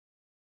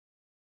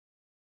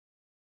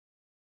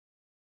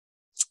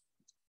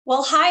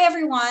Well, hi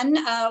everyone.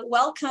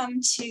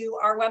 Welcome to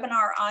our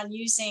webinar on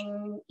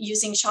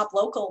using Shop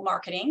Local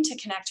marketing to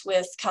connect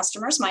with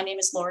customers. My name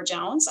is Laura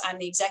Jones. I'm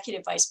the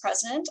Executive Vice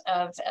President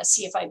of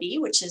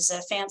CFIB, which is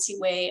a fancy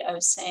way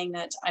of saying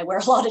that I wear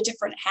a lot of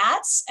different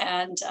hats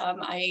and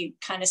I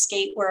kind of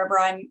skate wherever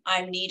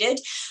I'm needed.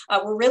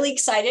 We're really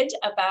excited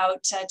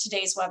about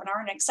today's webinar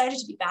and excited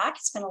to be back.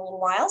 It's been a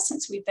little while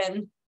since we've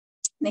been,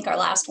 I think our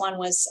last one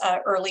was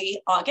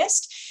early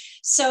August.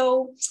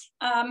 So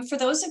for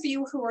those of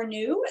you who are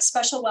new, a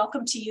special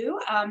welcome to you.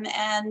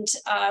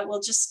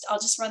 I'll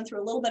just run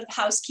through a little bit of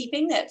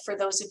housekeeping that for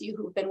those of you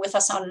who've been with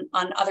us on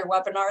other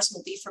webinars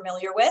will be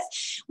familiar with.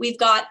 We've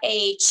got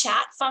a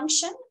chat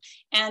function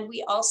and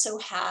we also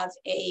have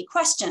a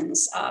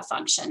questions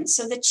function.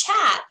 So the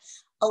chat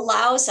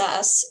allows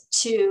us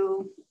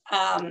to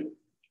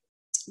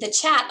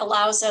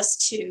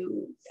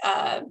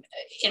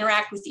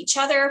interact with each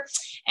other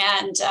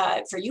and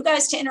for you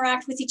guys to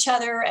interact with each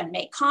other and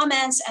make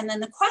comments. And then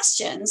the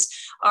questions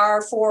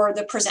are for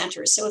the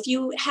presenters. So if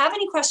you have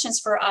any questions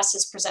for us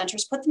as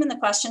presenters, put them in the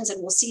questions and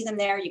we'll see them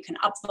there. You can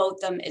upvote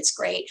them. It's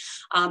great.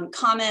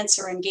 Comments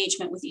or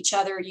engagement with each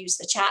other, use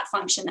the chat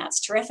function. That's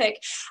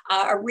terrific.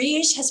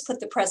 Arij has put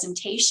the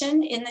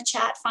presentation in the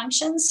chat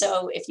function.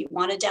 So if you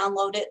want to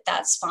download it,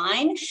 that's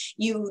fine.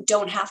 You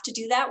don't have to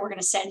do that. We're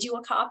going to send you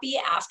a copy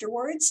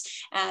afterwards.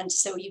 And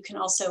so you can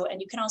also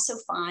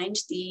find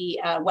the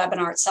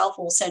webinar itself.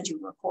 We'll send you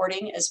a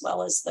recording as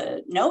well as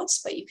the notes,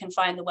 but you can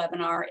find the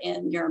webinar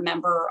in your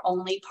member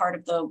only part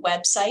of the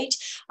website.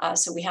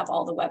 So we have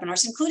all the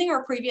webinars, including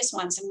our previous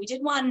ones. And we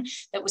did one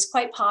that was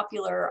quite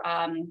popular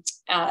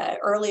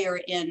earlier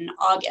in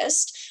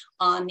August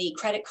on the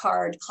credit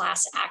card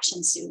class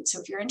action suit. So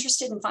if you're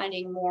interested in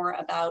finding more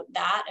about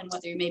that and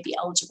whether you may be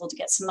eligible to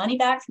get some money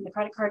back from the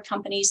credit card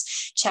companies,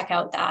 check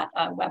out that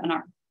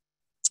webinar.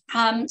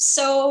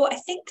 So I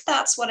think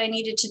that's what I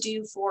needed to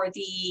do for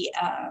the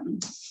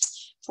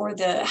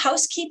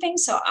housekeeping.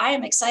 So I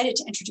am excited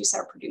to introduce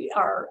our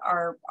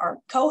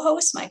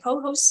co-host, my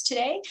co-host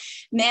today,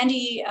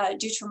 Mandy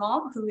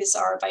Dutremont, who is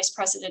our Vice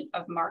President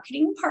of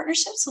Marketing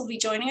Partnerships, will be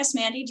joining us.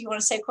 Mandy, do you want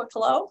to say a quick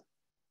hello?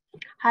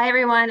 Hi,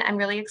 everyone. I'm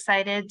really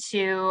excited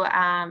to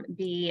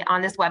be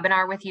on this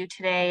webinar with you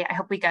today. I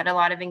hope we got a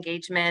lot of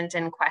engagement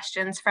and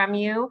questions from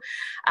you.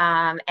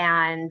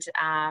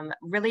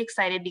 Really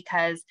excited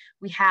because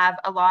we have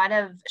a lot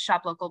of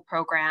Shop Local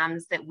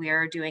programs that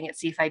we're doing at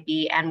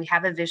CFIB, and we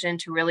have a vision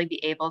to really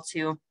be able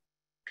to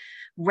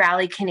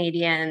rally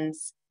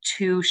Canadians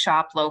to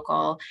shop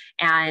local.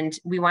 And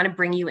we want to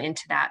bring you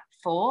into that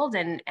fold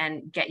and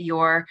get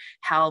your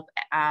help.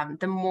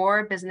 The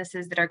more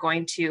businesses that are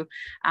going to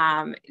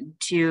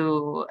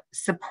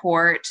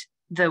support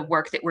the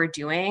work that we're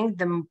doing,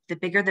 the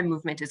bigger the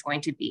movement is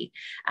going to be.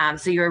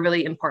 So you're a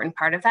really important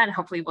part of that, and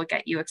hopefully we'll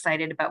get you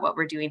excited about what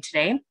we're doing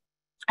today.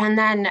 And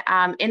then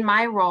in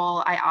my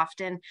role, I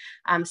often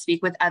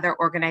speak with other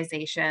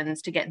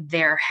organizations to get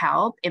their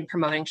help in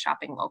promoting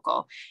shopping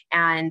local.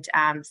 And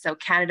so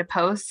Canada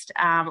Post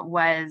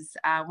was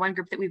one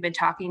group that we've been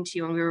talking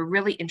to, and we were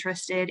really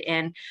interested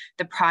in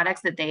the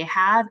products that they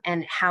have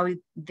and how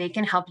they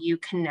can help you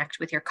connect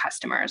with your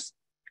customers.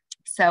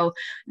 So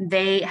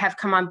they have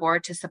come on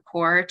board to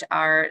support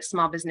our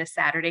Small Business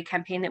Saturday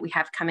campaign that we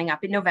have coming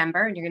up in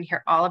November, and you're going to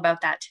hear all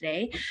about that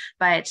today.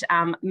 But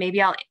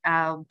maybe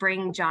I'll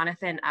bring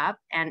Jonathan up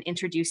and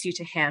introduce you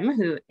to him,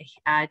 who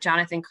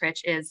Jonathan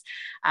Critch is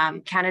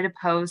Canada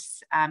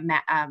Post's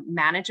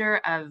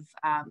manager of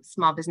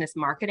small business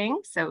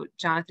marketing. So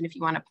Jonathan, if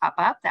you want to pop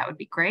up, that would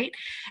be great.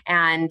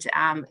 And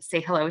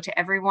say hello to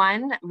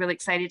everyone. Really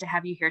excited to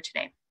have you here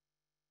today.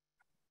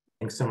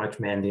 Thanks so much,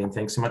 Mandy, and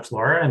thanks so much,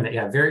 Laura. And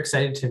yeah, very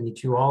excited to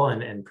meet you all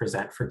and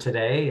present for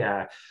today.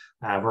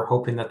 We're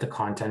hoping that the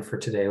content for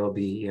today will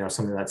be,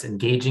 something that's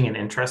engaging and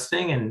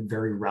interesting and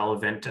very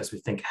relevant as we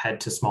think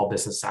ahead to Small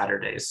Business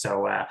Saturdays.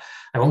 So I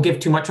won't give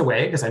too much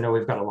away because I know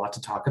we've got a lot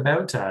to talk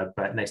about,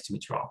 but nice to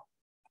meet you all.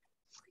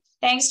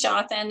 Thanks,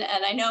 Jonathan.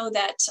 And I know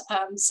that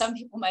some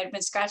people might have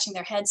been scratching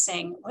their heads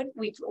saying, what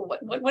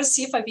is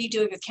CFIB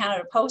doing with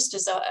Canada Post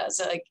as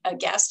a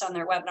guest on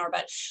their webinar?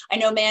 But I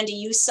know, Mandy,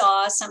 you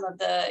saw some of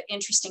the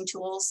interesting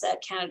tools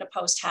that Canada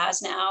Post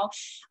has now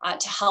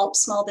to help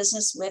small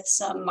business with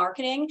some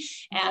marketing.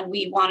 And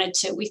we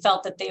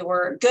felt that they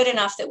were good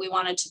enough that we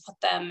wanted to put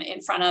them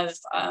in front of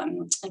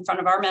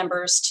our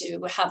members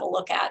to have a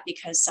look at,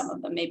 because some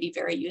of them may be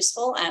very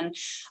useful. And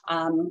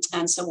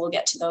so we'll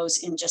get to those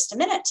in just a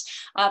minute.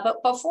 But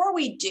before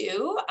we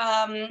do,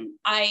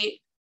 I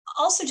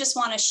also just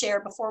want to share,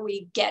 before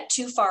we get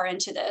too far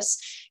into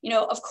this,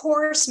 of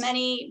course,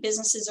 many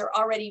businesses are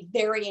already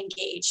very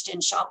engaged in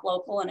Shop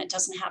Local, and it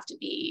doesn't have to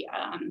be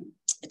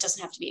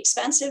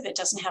expensive. It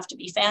doesn't have to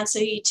be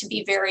fancy to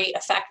be very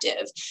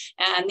effective.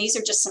 And these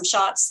are just some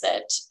shots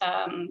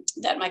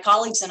that my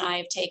colleagues and I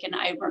have taken.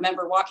 I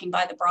remember walking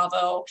by the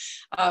Bravo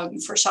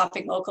for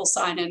Shopping Local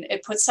sign, and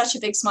it put such a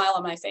big smile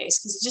on my face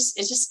because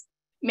it just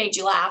made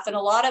you laugh. And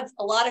a lot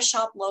of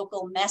Shop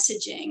Local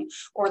messaging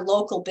or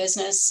local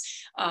business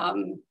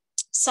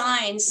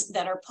signs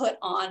that are put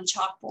on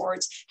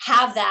chalkboards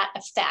have that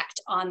effect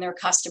on their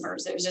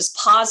customers. There's this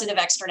positive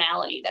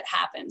externality that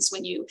happens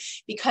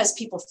because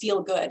people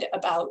feel good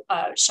about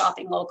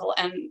shopping local.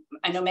 And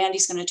I know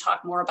Mandy's going to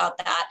talk more about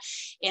that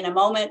in a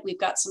moment. We've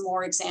got some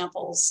more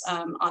examples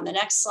on the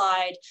next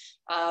slide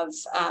of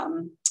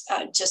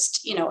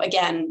just,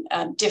 again,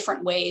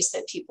 different ways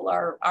that people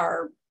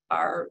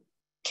are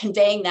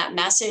conveying that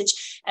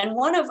message. And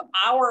one of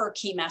our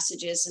key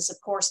messages is, of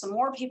course, the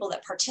more people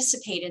that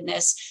participate in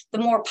this, the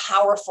more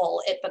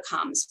powerful it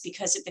becomes,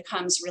 because it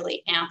becomes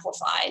really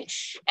amplified.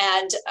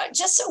 And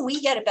just so we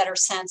get a better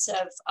sense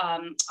of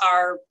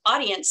our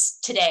audience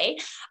today,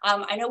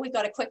 I know we've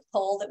got a quick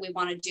poll that we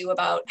want to do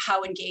about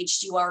how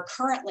engaged you are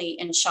currently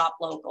in Shop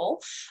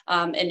Local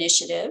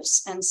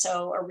initiatives. And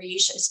so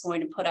Arish is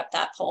going to put up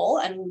that poll,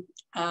 and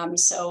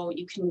so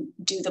you can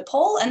do the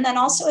poll, and then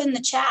also in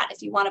the chat,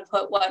 if you want to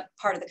put what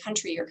part of the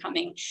country you're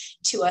coming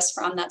to us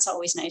from. That's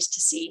always nice to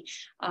see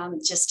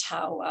just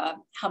how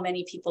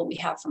many people we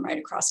have from right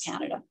across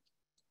Canada.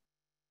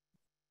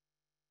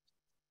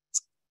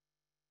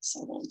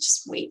 So we'll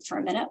just wait for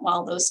a minute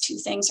while those two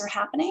things are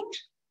happening.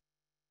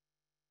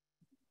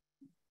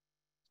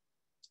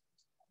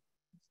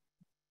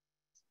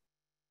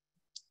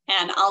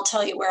 And I'll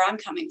tell you where I'm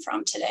coming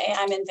from today.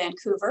 I'm in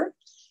Vancouver.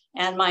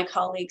 And my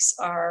colleagues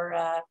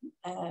are,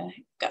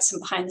 got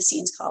some behind the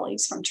scenes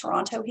colleagues from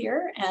Toronto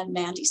here. And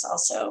Mandy's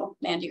also,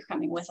 Mandy, you're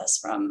coming with us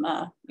from,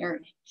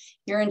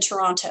 you're in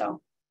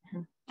Toronto.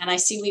 Mm-hmm. And I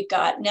see we've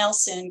got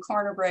Nelson,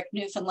 Corner Brook,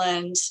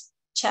 Newfoundland,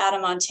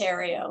 Chatham,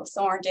 Ontario,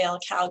 Thorndale,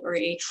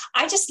 Calgary.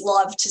 I just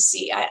love to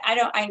see,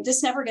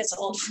 this never gets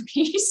old for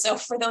me. So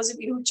for those of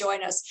you who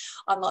join us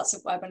on lots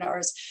of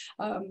webinars,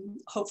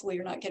 hopefully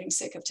you're not getting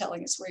sick of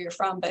telling us where you're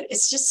from, but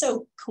it's just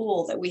so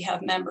cool that we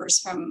have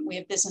members we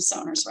have business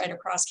owners right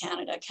across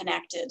Canada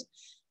connected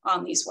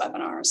on these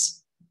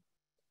webinars.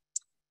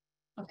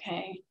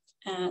 Okay,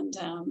 and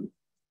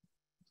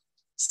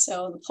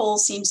so the poll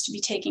seems to be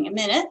taking a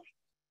minute.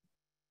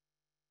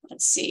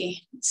 Let's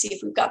see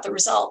if we've got the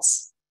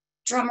results.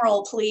 Drum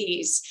roll,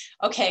 please.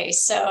 Okay,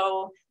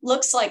 so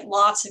looks like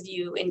lots of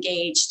you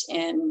engaged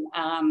in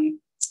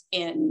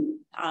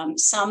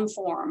some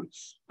form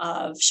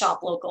of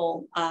Shop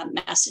Local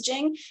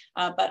messaging,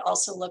 but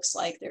also looks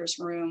like there's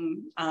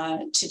room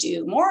to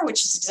do more,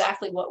 which is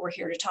exactly what we're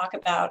here to talk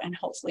about, and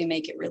hopefully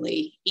make it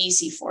really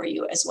easy for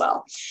you as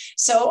well.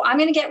 So I'm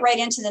going to get right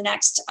into the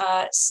next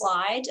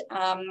slide,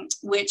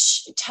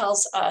 which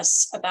tells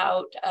us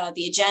about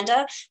the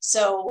agenda.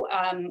 So,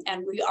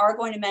 and we are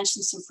going to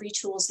mention some free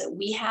tools that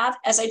we have.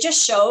 As I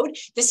just showed,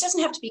 this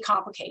doesn't have to be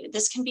complicated.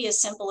 This can be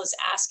as simple as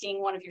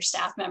asking one of your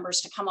staff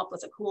members to come up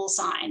with a cool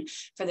sign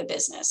for the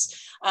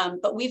business.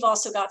 But we've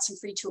also got some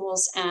free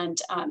tools, and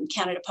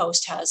Canada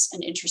Post has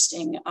some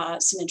interesting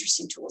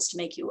tools to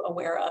make you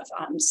aware of,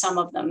 some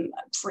of them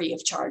free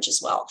of charge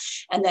as well.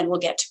 And then we'll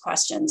get to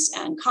questions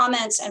and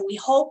comments. And we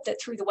hope that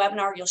through the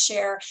webinar, you'll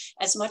share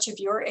as much of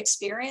your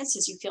experience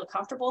as you feel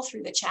comfortable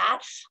through the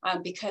chat,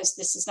 because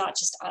this is not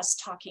just us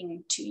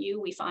talking to you.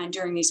 We find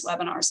during these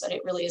webinars that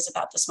it really is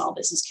about the small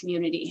business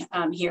community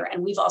here.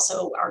 And we've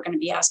also are going to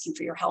be asking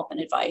for your help and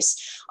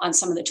advice on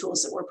some of the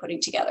tools that we're putting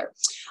together.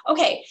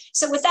 Okay,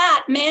 so with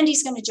that,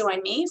 Mandy's going to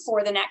join me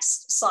for the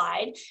next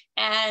slide.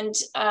 And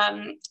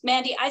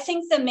Mandy, I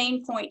think the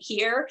main point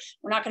here,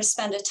 we're not going to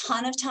spend a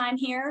ton of time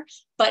here,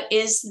 but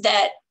is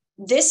that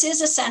this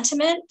is a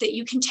sentiment that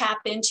you can tap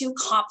into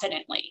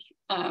confidently.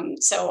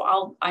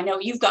 So I know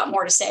you've got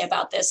more to say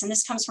about this, and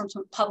this comes from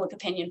some public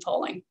opinion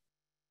polling.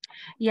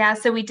 Yeah,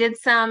 so we did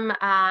some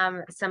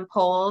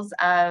polls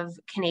of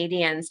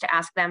Canadians to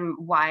ask them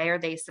why are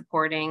they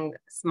supporting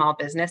small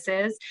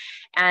businesses,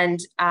 and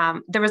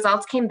the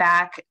results came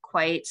back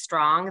quite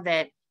strong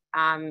that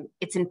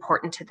it's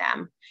important to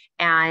them,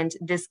 and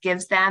this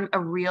gives them a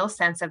real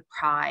sense of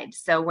pride.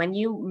 So when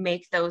you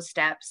make those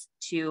steps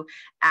to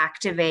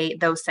activate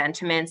those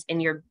sentiments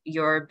in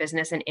your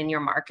business and in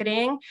your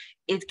marketing,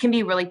 it can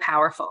be really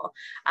powerful.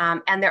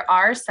 And there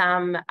are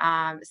some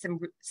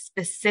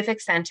specific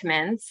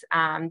sentiments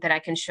that I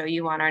can show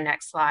you on our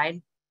next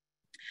slide.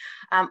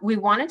 We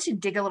wanted to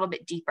dig a little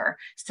bit deeper.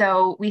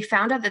 So we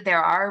found out that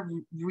there are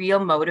real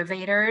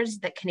motivators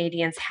that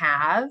Canadians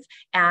have.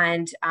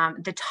 And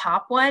the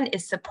top one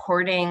is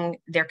supporting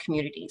their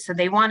community. So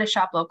they want to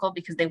shop local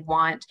because they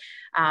want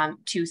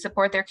to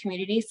support their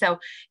community. So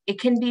it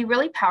can be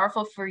really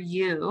powerful for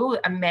you.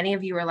 Many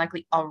of you are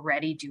likely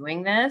already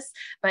doing this,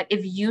 but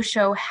if you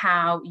show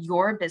how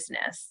your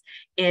business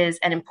is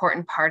an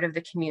important part of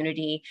the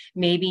community,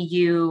 maybe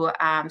you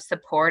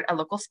support a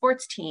local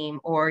sports team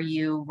or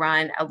you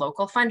run a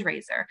local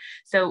fundraiser.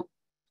 So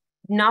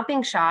not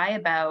being shy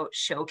about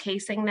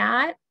showcasing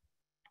that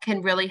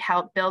can really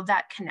help build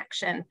that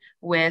connection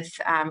with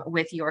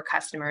your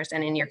customers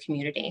and in your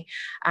community.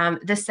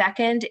 The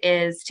second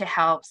is to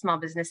help small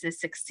businesses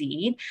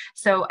succeed.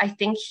 So I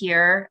think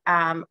here,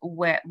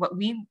 what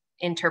we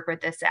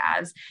interpret this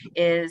as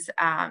is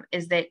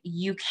that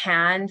you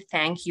can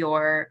thank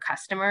your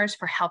customers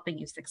for helping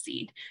you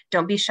succeed.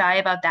 Don't be shy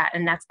about that.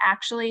 And that's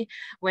actually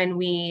when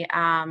we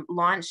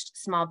launched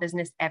Small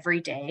Business Every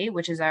Day,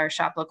 which is our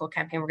Shop Local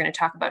campaign we're going to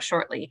talk about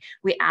shortly.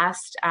 We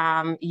asked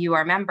you,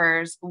 our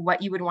members,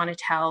 what you would want to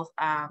tell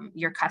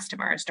your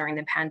customers during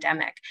the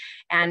pandemic.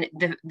 And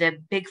the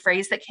big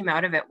phrase that came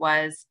out of it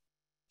was,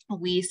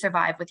 "We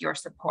survive with your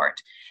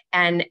support."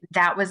 And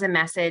that was a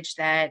message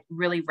that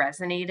really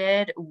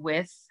resonated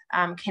with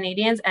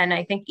Canadians. And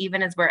I think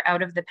even as we're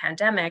out of the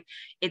pandemic,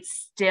 it's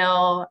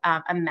still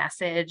a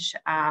message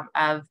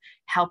of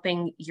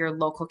helping your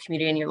local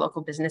community and your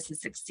local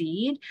businesses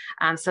succeed.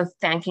 So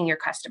thanking your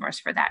customers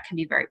for that can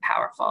be very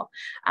powerful.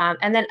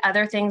 And then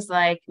other things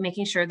like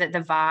making sure that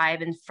the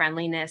vibe and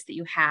friendliness that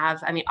you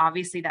have, I mean,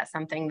 obviously that's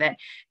something that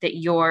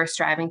you're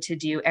striving to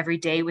do every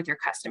day with your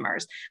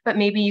customers, but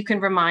maybe you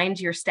can remind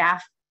your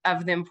staff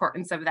of the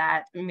importance of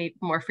that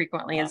more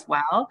frequently as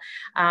well.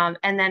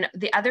 And then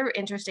the other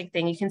interesting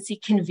thing, you can see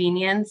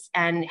convenience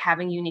and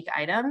having unique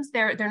items.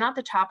 They're not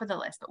the top of the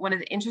list, but one of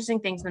the interesting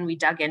things when we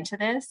dug into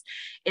this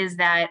is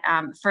that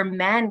for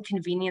men,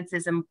 convenience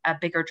is a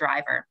bigger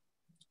driver.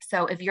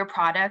 So if your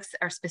products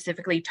are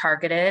specifically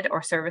targeted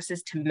or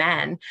services to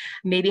men,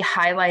 maybe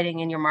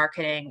highlighting in your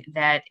marketing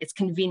that it's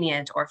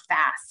convenient or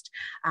fast.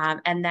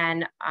 And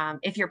then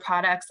if your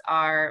products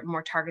are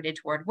more targeted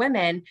toward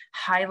women,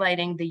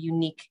 highlighting the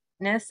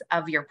uniqueness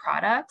of your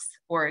products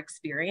or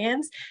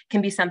experience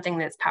can be something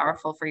that's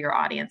powerful for your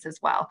audience as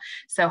well.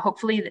 So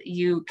hopefully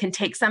you can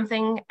take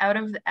something out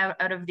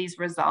of these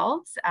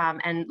results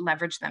and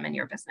leverage them in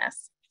your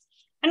business.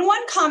 And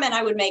one comment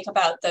I would make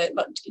about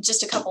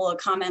just a couple of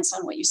comments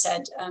on what you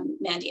said,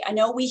 Mandy. I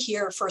know we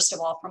hear, first of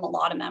all, from a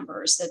lot of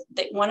members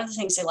that one of the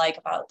things they like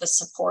about the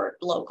support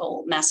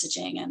local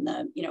messaging and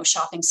the,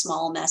 shopping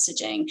small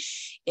messaging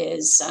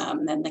is,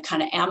 and the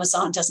kind of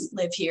Amazon doesn't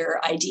live here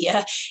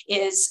idea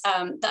is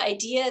the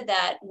idea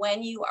that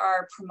when you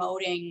are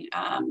promoting,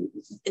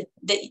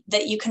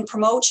 that you can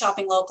promote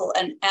shopping local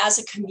and as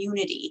a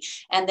community,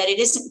 and that it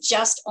isn't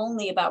just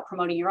only about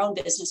promoting your own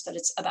business, but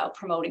it's about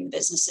promoting the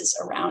businesses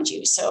around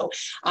you. So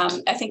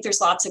I think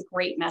there's lots of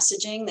great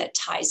messaging that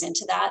ties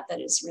into that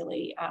is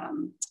really,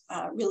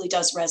 really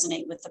does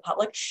resonate with the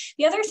public.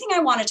 The other thing I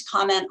wanted to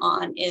comment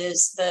on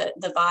is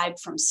the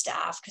vibe from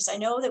staff, because I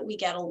know that we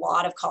get a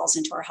lot of calls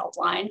into our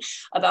helpline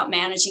about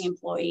managing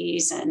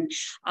employees. And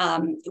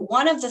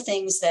one of the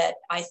things that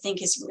I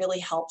think is really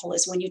helpful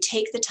is when you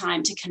take the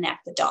time to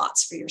connect the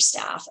dots for your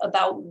staff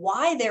about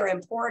why they're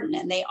important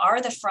and they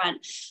are the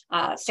front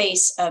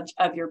face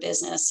of your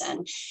business.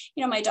 And,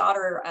 my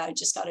daughter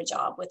just got a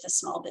job with a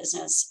small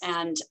business,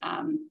 and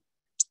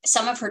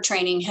some of her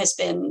training has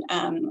been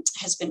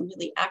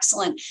really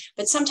excellent,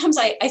 but sometimes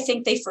I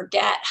think they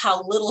forget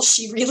how little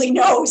she really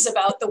knows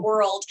about the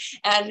world.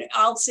 And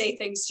I'll say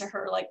things to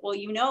her like, well,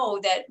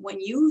 that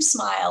when you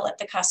smile at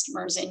the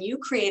customers and you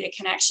create a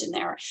connection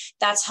there,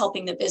 that's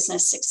helping the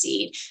business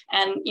succeed.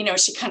 And,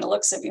 she kind of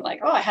looks at me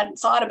like, oh, I hadn't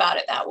thought about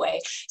it that way.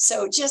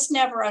 So just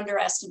never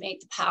underestimate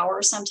the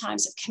power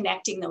sometimes of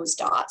connecting those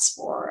dots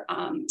for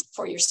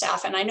your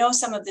staff. And I know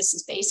some of this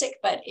is basic,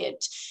 but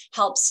it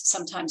helps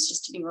sometimes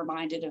just to be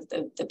reminded of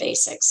the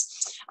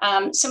basics.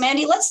 So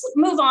Mandy, let's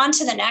move on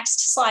to the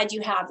next slide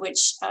you have,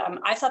 which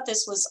I thought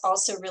this was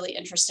also really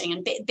interesting.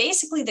 And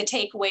basically the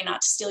takeaway,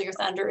 not to steal your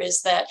thunder,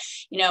 is that,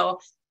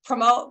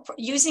 promote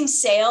using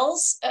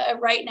sales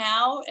right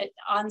now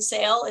on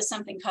sale is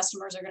something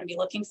customers are going to be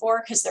looking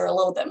for because they're a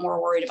little bit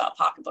more worried about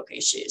pocketbook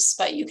issues.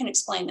 But you can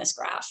explain this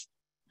graph.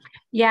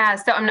 Yeah,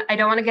 so I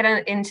don't want to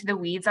get into the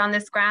weeds on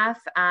this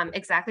graph.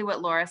 Exactly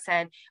what Laura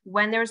said.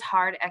 When there's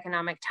hard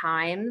economic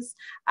times,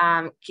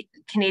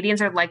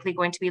 Canadians are likely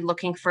going to be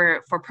looking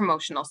for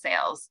promotional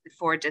sales,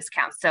 for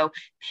discounts. So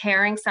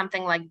pairing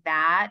something like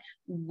that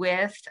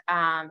with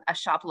a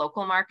shop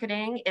local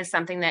marketing is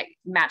something that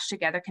matched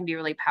together can be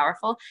really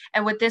powerful.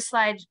 And what this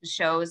slide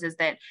shows is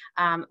that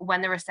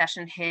when the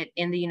recession hit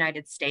in the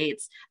United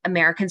States,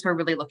 Americans were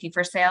really looking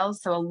for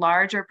sales. So a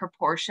larger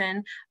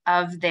proportion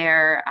of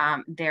their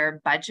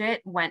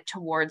budget went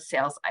towards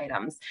sales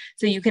items.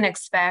 So you can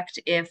expect,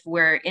 if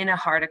we're in a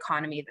hard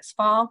economy this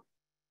fall,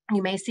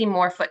 you may see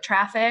more foot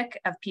traffic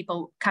of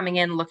people coming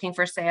in looking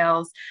for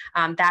sales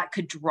that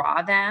could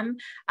draw them.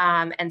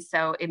 And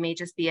so it may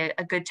just be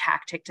a good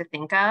tactic to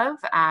think of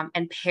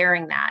and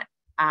pairing that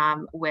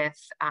with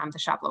the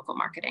shop local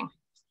marketing.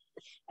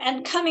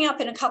 And coming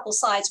up in a couple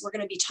slides, we're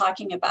going to be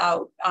talking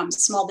about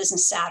Small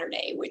Business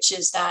Saturday, which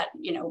is that,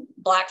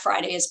 Black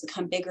Friday has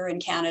become bigger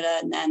in Canada.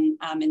 And then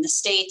in the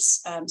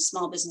States,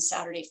 Small Business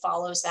Saturday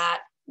follows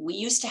that. We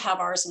used to have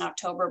ours in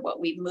October, but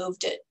we've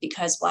moved it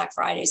because Black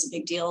Friday is a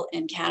big deal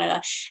in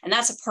Canada. And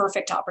that's a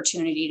perfect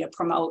opportunity to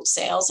promote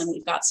sales. And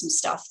we've got some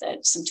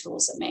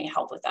tools that may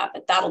help with that,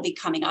 but that'll be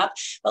coming up.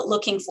 But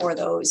looking for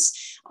those,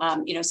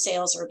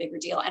 sales are a bigger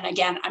deal. And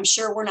again, I'm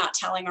sure we're not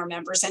telling our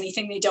members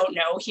anything they don't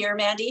know here,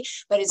 Mandy,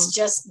 but it's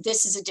just,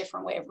 this is a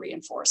different way of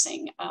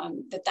reinforcing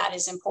that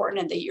is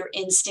important, and that your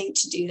instinct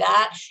to do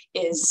that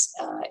is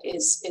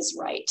is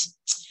right.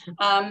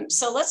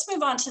 So let's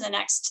move on to the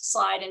next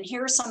slide. And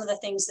here are some of the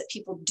things that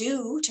people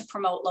do to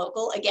promote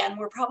local. Again,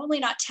 we're probably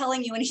not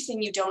telling you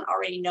anything you don't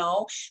already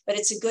know, but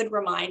it's a good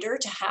reminder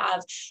to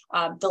have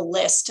the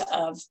list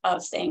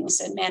of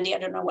things. And Mandy, I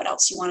don't know what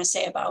else you want to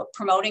say about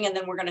promoting, and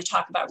then we're going to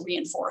talk about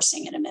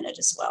reinforcing in a minute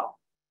as well.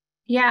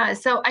 Yeah,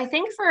 so I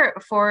think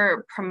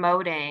for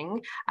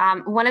promoting,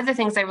 one of the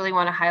things I really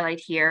want to highlight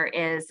here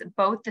is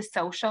both the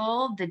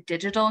social, the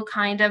digital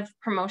kind of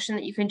promotion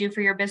that you can do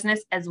for your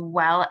business, as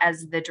well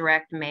as the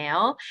direct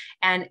mail.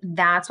 And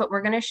that's what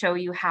we're going to show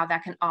you how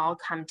that can all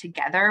come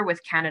together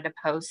with Canada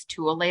Post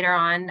tool later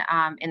on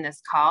in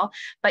this call.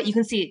 But you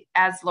can see,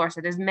 as Laura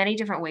said, there's many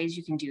different ways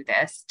you can do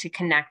this to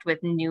connect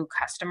with new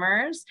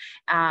customers.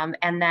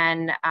 And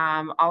then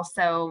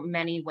also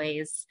many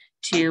ways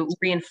to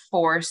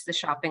reinforce the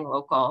shopping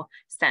local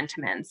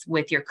sentiments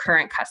with your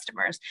current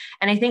customers.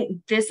 And I think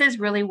this is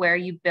really where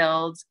you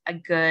build a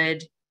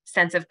good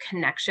sense of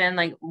connection,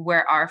 like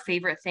where our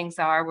favorite things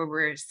are, where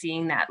we're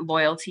seeing that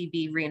loyalty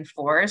be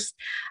reinforced.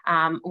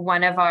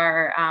 One of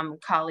our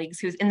colleagues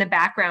who's in the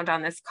background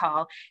on this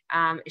call,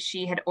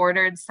 she had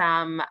ordered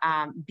some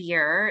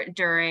beer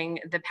during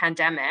the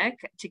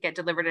pandemic to get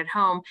delivered at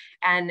home,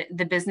 and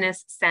the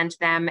business sent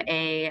them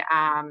a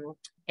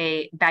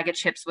bag of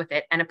chips with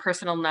it and a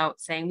personal note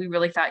saying, "We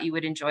really thought you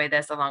would enjoy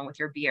this along with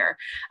your beer."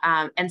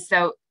 And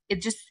so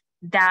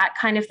that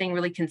kind of thing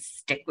really can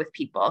stick with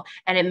people,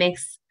 and it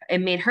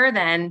made her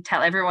then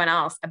tell everyone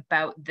else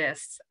about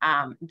this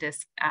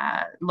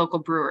local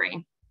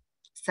brewery.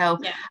 So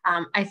yeah.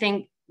 I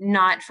think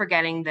not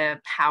forgetting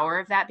the power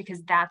of that,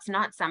 because that's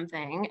not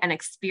an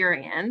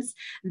experience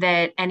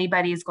that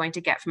anybody is going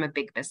to get from a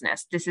big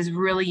business. This is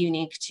really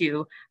unique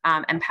to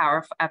and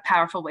a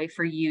powerful way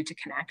for you to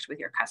connect with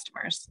your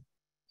customers.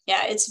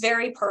 Yeah, it's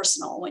very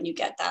personal when you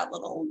get that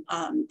little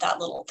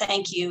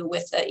thank you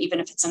with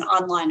even if it's an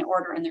online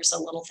order and there's a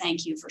little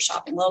thank you for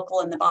shopping local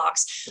in the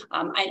box.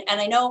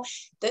 I know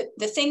that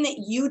the thing that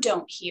you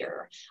don't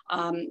hear,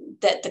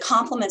 that the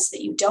compliments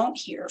that you don't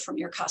hear from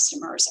your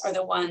customers are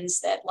the ones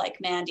that,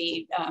 like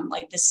Mandy,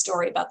 like this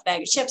story about the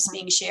bag of chips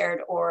being shared,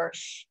 or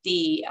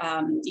the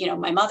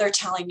my mother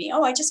telling me,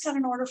 "Oh, I just got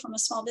an order from a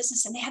small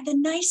business and they had the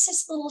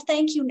nicest little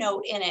thank you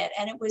note in it,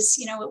 and it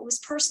was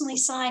personally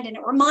signed, and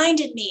it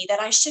reminded me that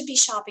I should be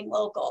shopping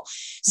local."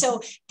 So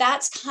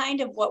that's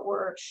kind of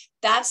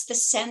that's the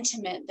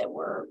sentiment that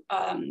we're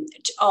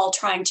all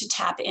trying to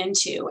tap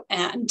into.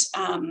 And,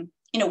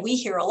 we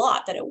hear a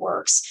lot that it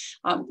works.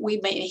 We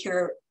may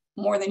hear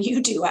more than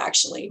you do,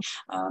 actually,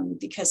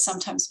 because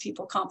sometimes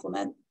people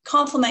compliment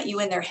you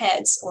in their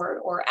heads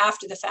or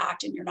after the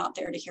fact, and you're not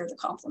there to hear the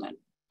compliment.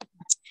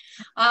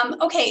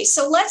 Okay,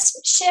 so let's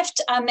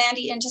shift,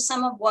 Mandy, into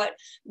some of what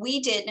we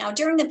did. Now,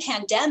 during the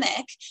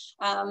pandemic,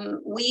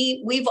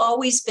 we've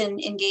always been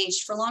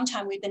engaged, for a long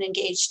time, we've been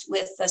engaged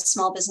with the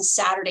Small Business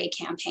Saturday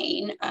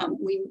campaign.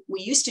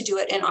 We used to do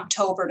it in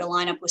October to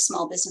line up with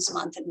Small Business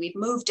Month, and we've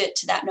moved it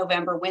to that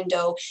November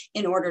window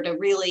in order to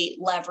really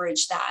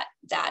leverage that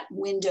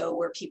window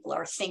where people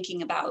are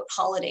thinking about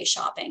holiday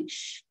shopping.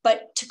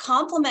 But to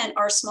complement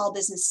our Small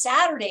Business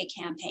Saturday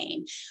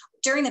campaign,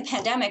 during the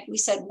pandemic, we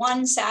said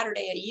one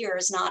Saturday a year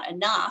is not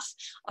enough.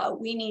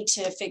 We need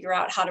to figure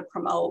out how to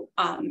promote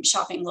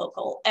shopping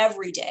local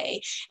every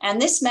day.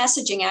 And this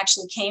messaging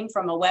actually came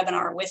from a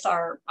webinar with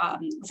our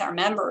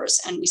members.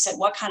 And we said,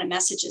 what kind of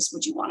messages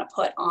would you want to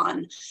put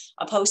on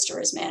a poster,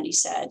 as Mandy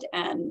said?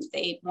 And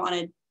they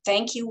wanted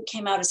thank you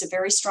came out as a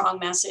very strong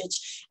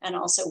message. And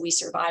also, we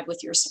survive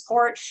with your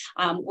support.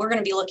 We're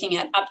going to be looking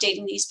at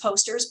updating these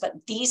posters, but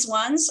these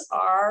ones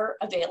are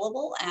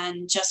available.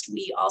 And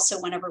we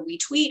also, whenever we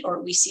tweet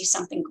or we see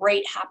something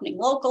great happening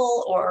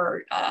local,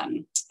 or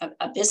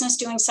a business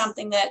doing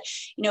something that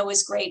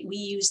is great, we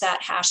use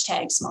that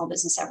hashtag Small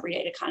Business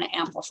Everyday to kind of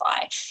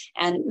amplify.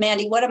 And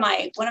Mandy, what am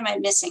I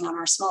missing on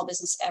our Small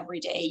Business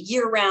Everyday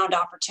year-round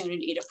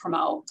opportunity to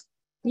promote?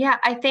 Yeah,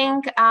 I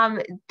think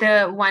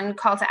the one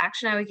call to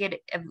action I would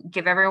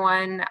give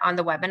everyone on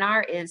the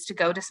webinar is to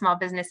go to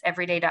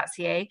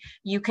smallbusinesseveryday.ca.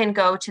 You can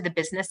go to the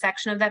business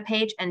section of that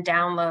page and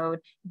download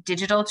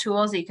digital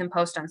tools that you can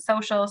post on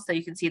social. So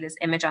you can see this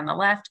image on the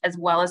left, as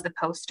well as the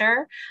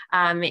poster.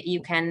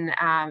 You can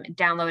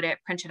download it,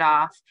 print it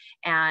off,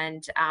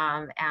 and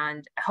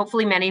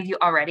hopefully many of you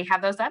already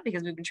have those up,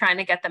 because we've been trying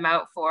to get them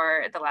out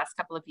for the last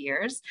couple of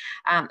years.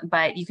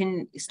 But you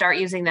can start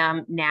using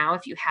them now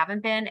if you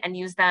haven't been, and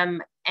use them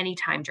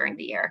anytime during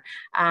the year.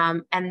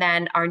 And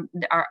then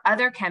our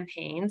other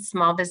campaign,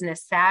 Small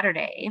Business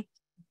Saturday,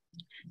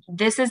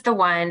 this is the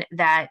one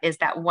that is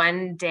that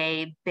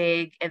one-day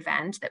big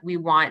event that we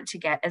want to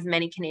get as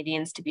many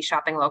Canadians to be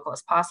shopping local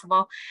as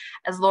possible.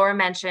 As Laura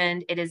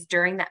mentioned, it is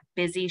during that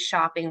busy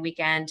shopping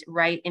weekend,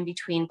 right in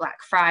between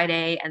Black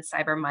Friday and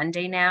Cyber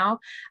Monday now.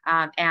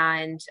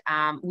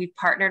 We've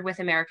partnered with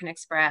American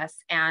Express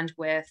and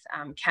with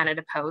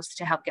Canada Post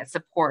to help get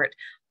support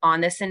on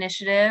this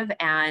initiative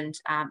and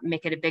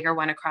make it a bigger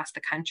one across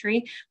the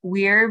country.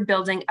 We're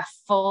building a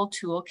full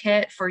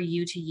toolkit for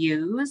you to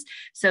use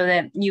so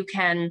that you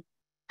can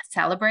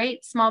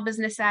celebrate Small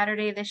Business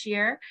Saturday this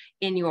year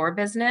in your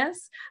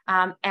business.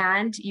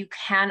 And you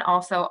can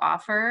also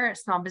offer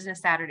Small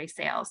Business Saturday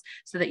sales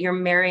so that you're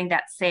marrying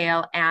that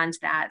sale and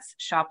that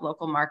shop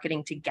local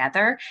marketing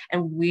together.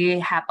 And we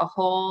have a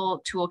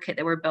whole toolkit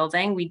that we're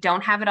building. We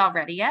don't have it all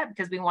ready yet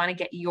because we want to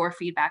get your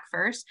feedback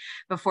first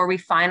before we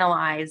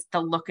finalize the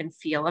look and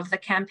feel of the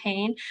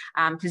campaign,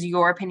 because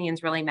your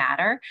opinions really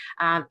matter.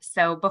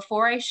 So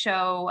before I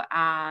show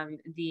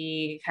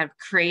the kind of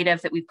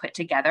creative that we put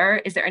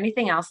together, is there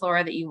anything else,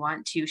 Laura, that you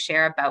want to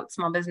share about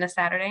Small Business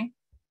Saturday?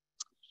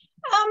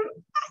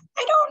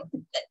 I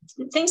don't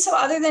think so,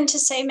 other than to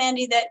say,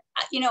 Mandy, that,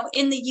 you know,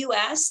 in the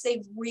US,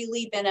 they've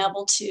really been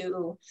able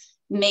to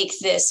make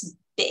this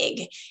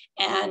big.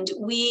 And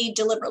we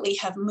deliberately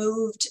have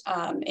moved,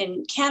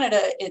 in Canada,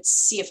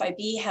 it's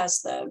CFIB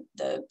has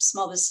the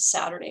Small Business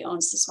Saturday,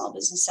 owns the Small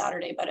Business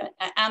Saturday, but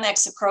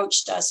Amex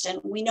approached us, and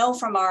we know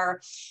from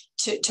our,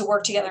 to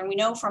work together. And we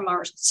know from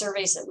our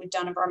surveys that we've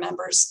done of our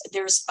members,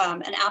 there's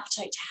an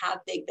appetite to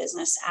have big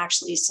business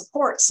actually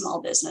support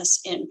small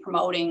business in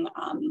promoting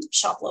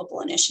shop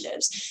local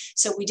initiatives.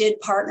 So we did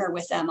partner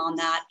with them on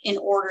that in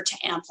order to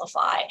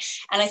amplify.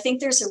 And I think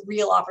there's a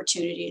real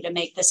opportunity to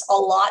make this a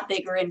lot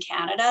bigger in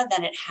Canada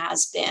than it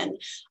has been,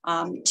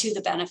 to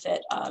the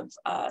benefit of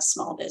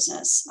small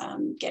business,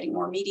 getting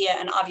more media.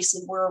 And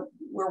obviously we're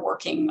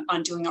working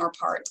on doing our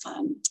part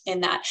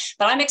in that.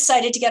 But I'm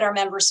excited to get our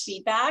members'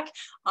 feedback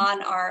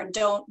on our,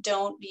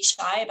 don't be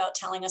shy about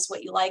telling us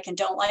what you like and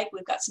don't like.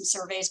 We've got some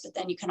surveys, but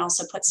then you can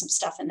also put some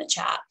stuff in the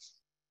chat.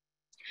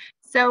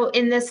 So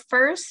in this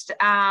first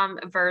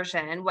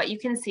version, what you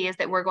can see is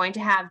that we're going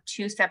to have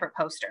two separate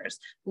posters.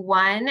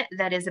 One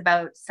that is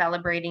about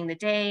celebrating the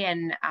day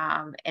and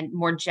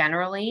more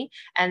generally.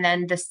 And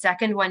then the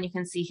second one you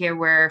can see here,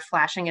 we're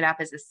flashing it up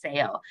as a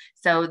sale.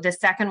 So the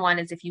second one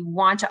is if you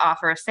want to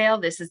offer a sale,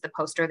 this is the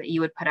poster that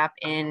you would put up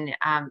in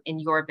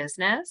your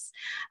business.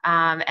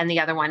 And the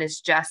other one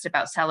is just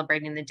about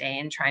celebrating the day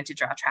and trying to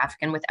draw traffic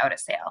in without a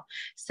sale.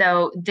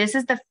 So this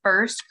is the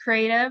first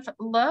creative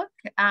look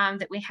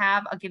that we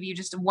have. I'll give you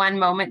just one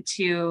moment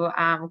to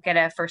get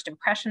a first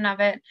impression of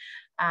it.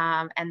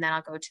 And then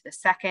I'll go to the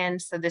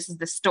second. So this is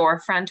the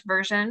storefront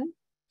version.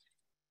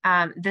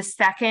 The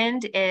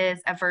second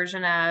is a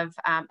version of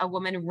a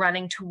woman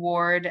running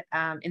toward,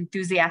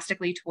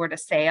 enthusiastically toward a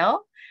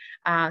sale.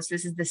 So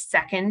this is the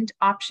second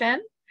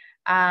option.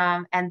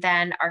 And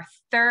then our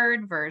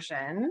third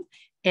version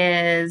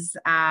is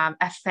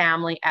a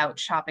family out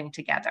shopping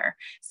together.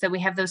 So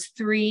we have those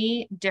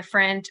three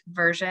different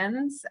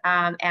versions,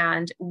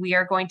 and we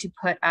are going to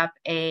put up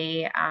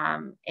a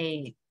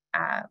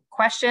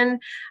question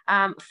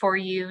for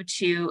you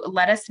to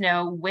let us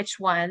know which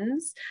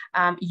ones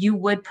you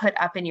would put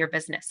up in your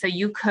business. So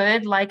you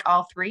could like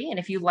all three, and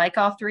if you like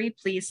all three,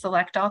 please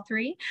select all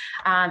three.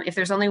 If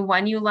there's only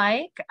one you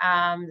like,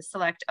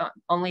 select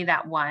only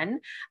that one.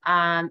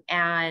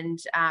 And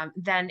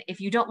then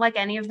if you don't like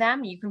any of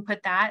them, you can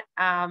put that,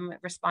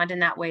 respond in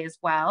that way as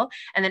well.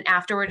 And then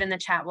afterward in the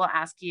chat, we'll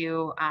ask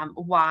you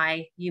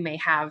why you may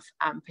have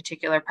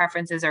particular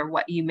preferences or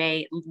what you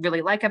may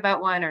really like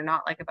about one or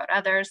not like about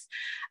others.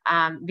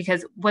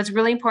 Because what's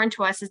really important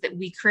to us is that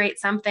we create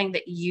something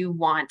that you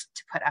want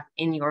to put up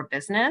in your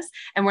business.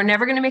 And we're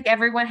never going to make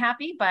everyone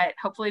happy, but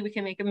hopefully we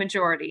can make a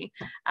majority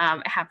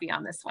happy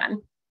on this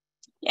one.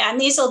 Yeah,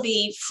 and these will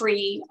be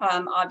free,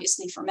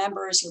 obviously, for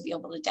members. You'll be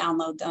able to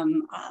download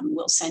them.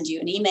 We'll send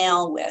you an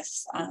email with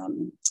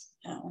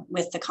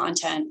the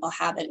content. We'll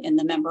have it in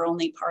the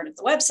member-only part of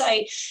the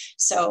website,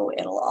 so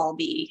it'll all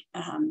be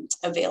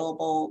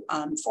available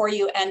for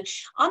you. And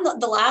on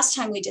the last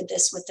time we did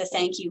this with the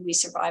 "Thank You, We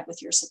Survive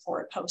with Your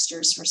Support"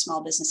 posters for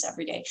Small Business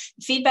Every Day,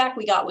 the feedback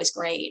we got was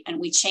great, and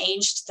we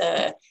changed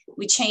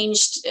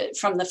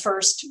from the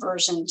first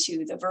version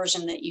to the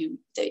version that you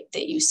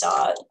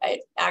saw.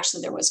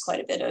 Actually, there was quite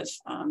a bit of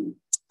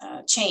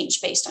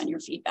change based on your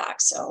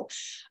feedback. So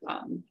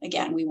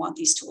again, we want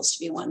these tools to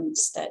be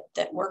ones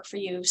that work for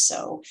you.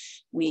 So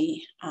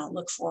we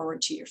look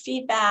forward to your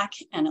feedback,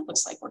 and it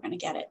looks like we're going to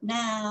get it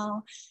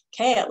now.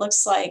 Okay, it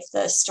looks like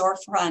the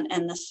storefront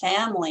and the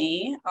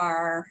family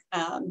are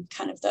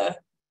kind of the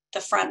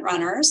front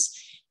runners,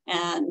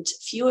 and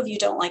few of you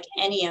don't like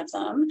any of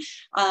them.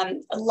 I'd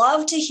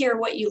love to hear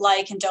what you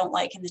like and don't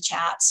like in the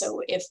chat.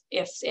 So if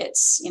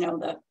it's, you know,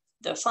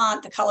 the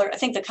font, the color, I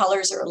think the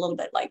colors are a little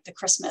bit like the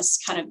Christmas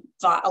kind of,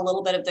 a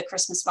little bit of the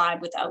Christmas vibe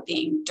without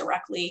being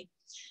directly.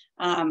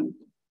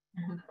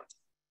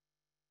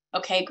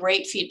 Okay,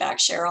 great feedback,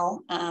 Cheryl,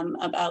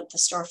 about the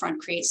storefront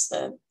creates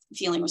the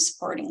feeling of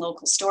supporting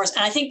local stores.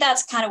 And I think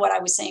that's kind of what I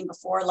was saying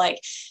before, like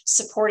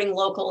supporting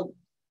local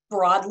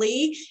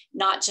broadly,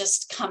 not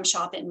just come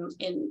shop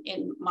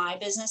in my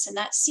business. And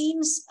that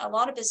seems, a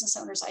lot of business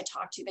owners I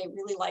talk to, they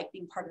really like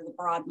being part of the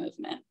broad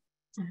movement.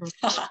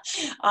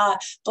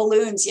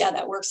 Balloons, yeah,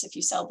 that works if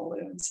you sell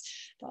balloons.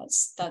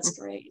 That's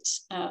great.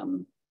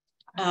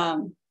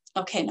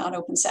 Okay, not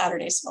open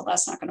Saturdays. Well,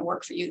 that's not going to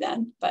work for you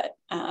then. But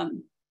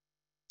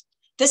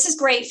this is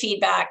great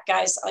feedback,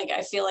 guys. Like,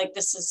 I feel like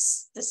this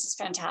is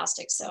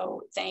fantastic.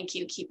 So thank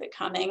you. Keep it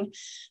coming.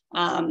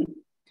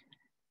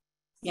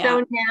 Yeah.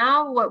 So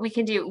now what we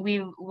can do,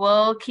 we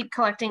will keep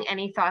collecting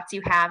any thoughts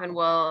you have, and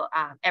we'll,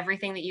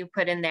 everything that you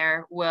put in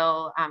there,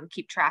 we'll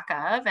keep track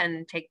of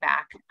and take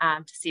back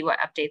to see what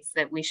updates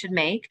that we should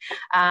make.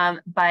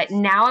 But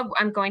now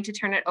I'm going to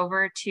turn it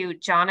over to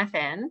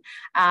Jonathan,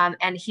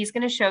 and he's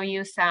going to show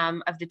you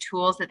some of the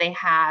tools that they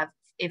have.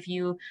 If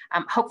you,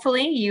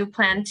 hopefully you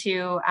plan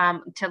to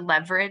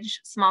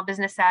leverage Small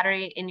Business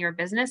Saturday in your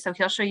business. So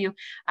he'll show you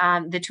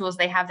the tools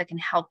they have that can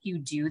help you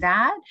do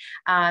that.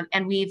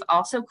 And we've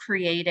also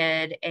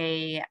created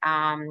a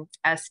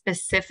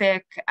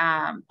specific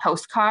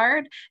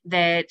postcard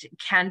that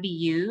can be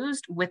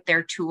used with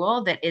their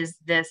tool that is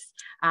this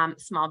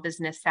Small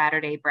Business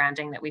Saturday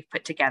branding that we've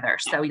put together.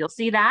 So you'll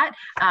see that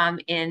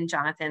in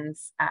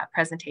Jonathan's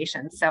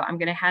presentation. So I'm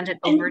going to hand it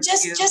over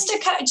to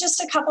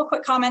just a couple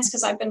quick comments,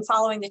 because I've been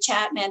following the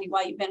chat, Mandy,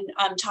 while you've been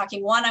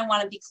talking. One, I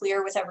want to be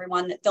clear with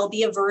everyone that there'll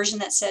be a version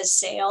that says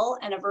sale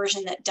and a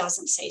version that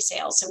doesn't say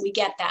sale. So we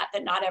get that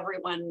not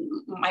everyone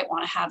might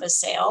want to have a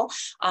sale.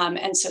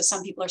 And so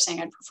some people are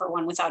saying I'd prefer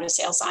one without a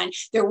sale sign.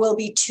 There will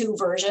be two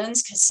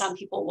versions, because some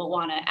people will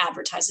want to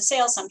advertise a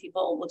sale. Some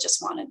people will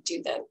just want to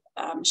do the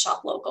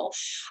shop local.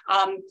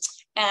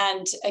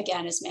 And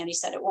again, as Mandy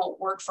said, it won't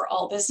work for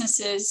all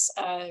businesses.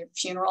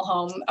 Funeral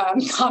home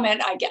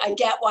comment. I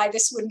get why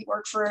this wouldn't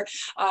work for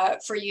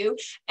you.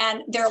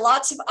 And there are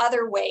lots of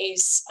other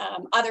ways,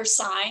 other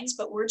signs,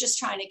 but we're just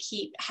trying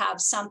to have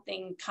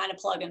something kind of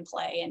plug and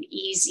play and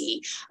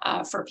easy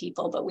for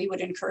people. But we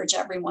would encourage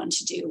everyone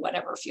to do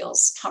whatever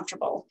feels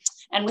comfortable.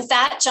 And with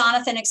that,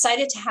 Jonathan,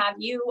 excited to have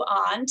you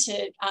on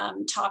to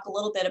talk a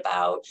little bit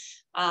about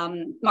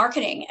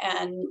marketing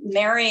and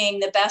marrying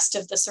the best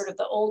of the sort of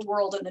the old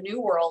world and the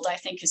new world, I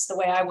think is the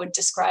way I would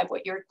describe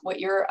what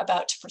you're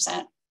about to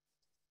present.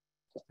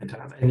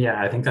 And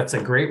yeah, I think that's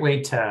a great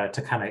way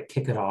to kind of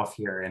kick it off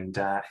here. And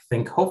I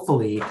think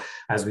hopefully,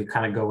 as we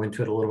kind of go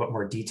into it a little bit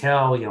more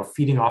detail,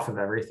 feeding off of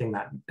everything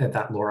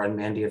that Laura and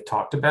Mandy have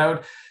talked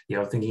about,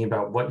 thinking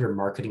about what your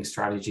marketing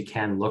strategy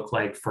can look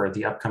like for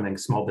the upcoming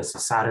Small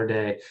Business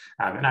Saturday.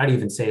 And I'd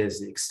even say as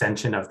the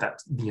extension of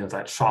that,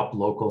 that shop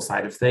local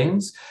side of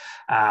things.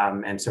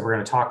 And so we're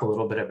going to talk a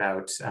little bit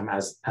about,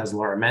 as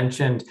Laura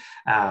mentioned,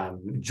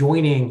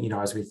 joining,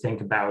 as we think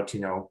about,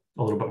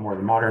 a little bit more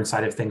the modern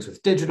side of things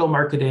with digital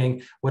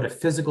marketing, what a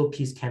physical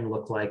piece can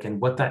look like, and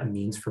what that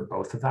means for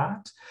both of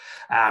that.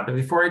 But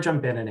before I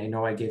jump in, and I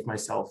know I gave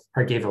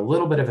a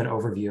little bit of an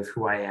overview of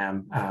who I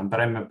am,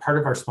 but I'm a part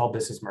of our small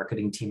business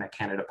marketing team at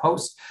Canada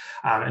Post.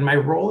 And my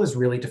role is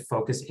really to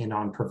focus in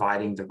on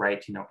providing the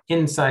right,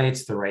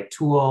 insights, the right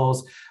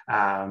tools,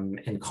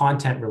 and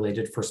content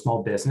related for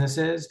small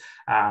businesses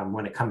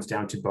when it comes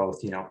down to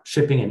both,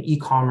 shipping and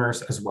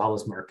e-commerce as well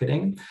as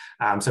marketing.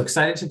 So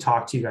excited to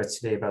talk to you guys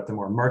today about the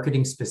more marketing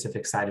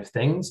specific side of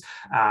things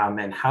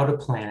and how to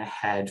plan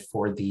ahead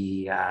for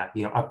the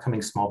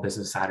upcoming Small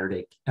Business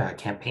Saturday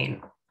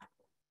campaign.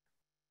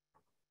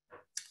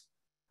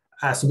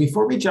 So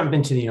before we jump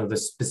into the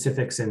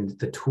specifics and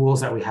the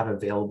tools that we have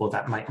available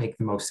that might make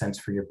the most sense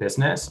for your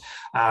business,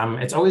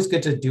 it's always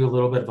good to do a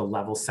little bit of a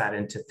level set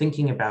into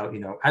thinking about,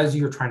 as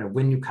you're trying to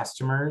win new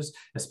customers,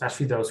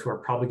 especially those who are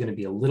probably going to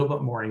be a little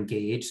bit more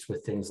engaged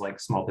with things like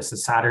Small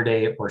Business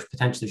Saturday or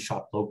potentially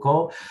shop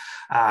local.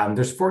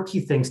 There's 4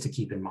 key things to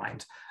keep in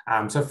mind.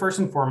 So first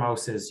and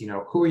foremost is,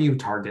 who are you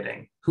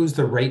targeting? Who's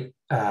the right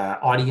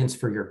audience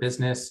for your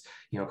business?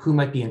 Who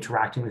might be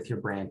interacting with your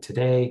brand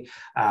today?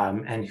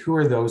 And who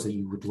are those that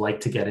you would like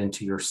to get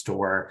into your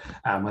store,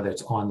 whether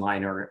it's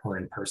online or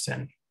in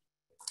person?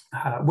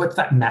 What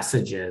that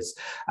message is.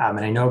 And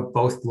I know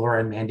both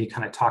Laura and Mandy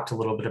kind of talked a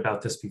little bit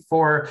about this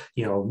before.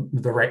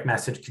 The right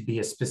message could be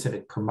a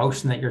specific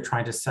promotion that you're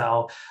trying to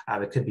sell.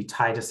 It could be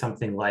tied to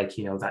something like,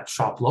 that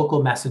shop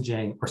local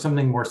messaging or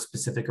something more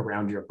specific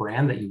around your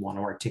brand that you want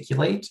to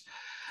articulate.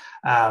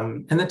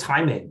 And the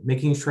timing,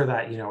 making sure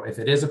that, if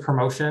it is a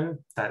promotion,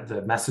 that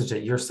the message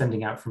that you're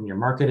sending out from your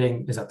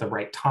marketing is at the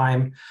right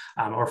time,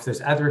 or if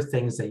there's other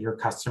things that your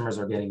customers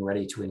are getting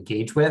ready to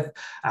engage with,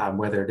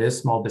 whether it is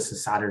Small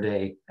Business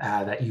Saturday,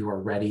 that you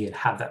are ready and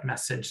have that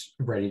message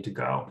ready to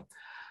go.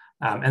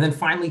 And then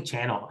finally,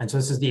 channel. And so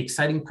this is the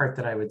exciting part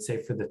that I would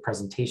say for the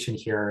presentation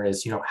here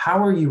is,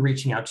 how are you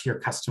reaching out to your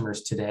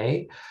customers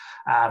today?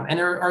 And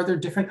are there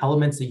different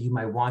elements that you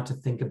might want to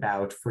think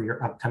about for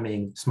your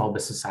upcoming Small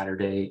Business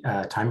Saturday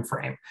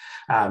timeframe?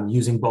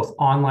 Using both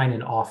online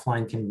and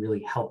offline can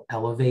really help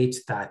elevate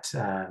that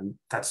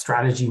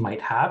strategy you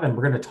might have. And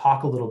we're going to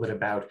talk a little bit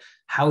about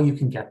how you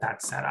can get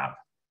that set up.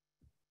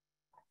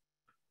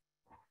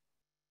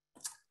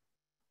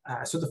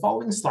 So the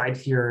following slide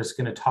here is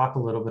going to talk a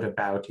little bit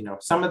about,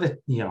 some of the,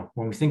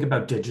 when we think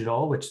about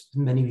digital, which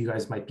many of you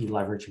guys might be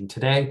leveraging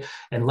today,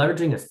 and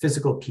leveraging a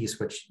physical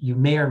piece, which you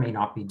may or may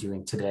not be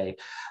doing today.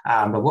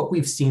 But what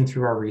we've seen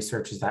through our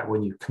research is that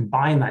when you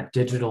combine that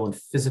digital and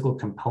physical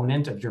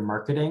component of your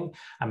marketing,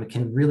 it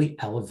can really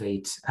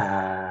elevate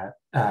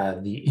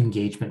the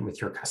engagement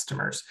with your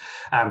customers.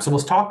 So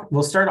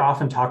we'll start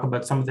off and talk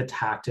about some of the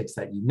tactics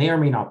that you may or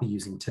may not be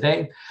using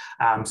today.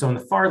 So on the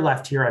far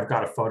left here, I've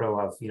got a photo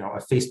of,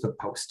 a Facebook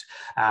post.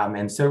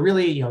 And so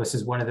really, this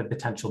is one of the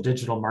potential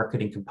digital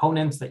marketing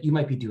components that you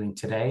might be doing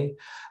today.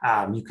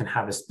 You can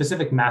have a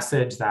specific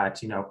message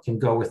that, can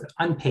go with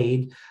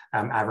unpaid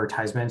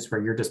advertisements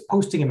where you're just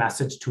posting a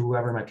message to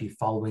whoever might be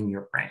following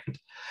your brand.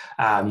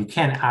 You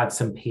can add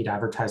some paid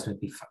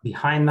advertisement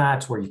behind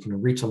that where you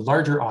can reach a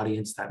larger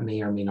audience that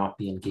may or may not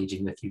be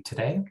engaging with you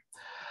today.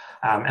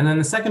 And then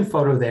the second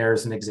photo there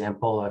is an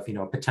example of,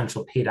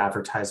 potential paid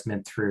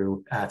advertisement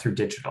through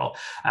digital.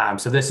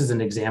 So this is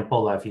an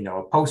example of,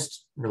 a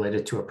post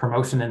related to a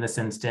promotion in this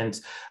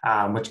instance,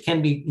 which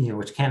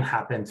can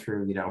happen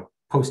through,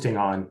 posting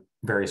on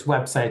various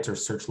websites or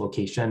search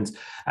locations,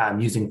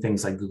 using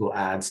things like Google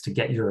Ads to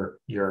get your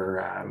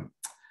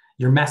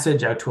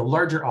message out to a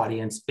larger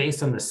audience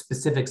based on the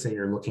specifics that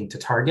you're looking to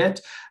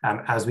target,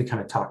 as we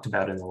kind of talked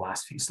about in the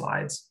last few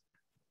slides.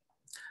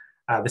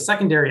 The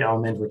secondary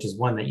element, which is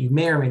one that you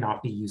may or may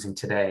not be using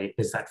today,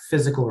 is that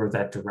physical or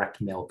that direct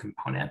mail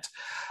component.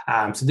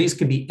 So these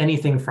could be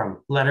anything from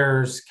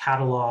letters,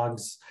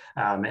 catalogs,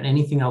 and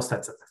anything else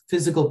that's a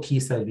physical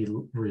piece that would be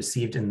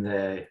received in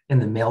the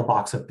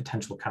mailbox of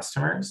potential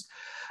customers.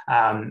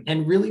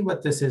 And really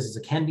what this is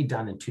it can be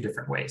done in two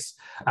different ways.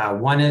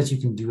 One is you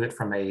can do it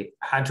from a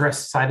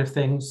address side of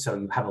things. So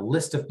you have a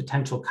list of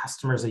potential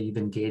customers that you've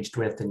engaged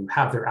with and you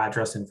have their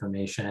address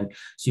information.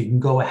 So you can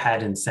go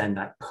ahead and send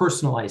that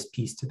personalized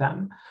piece to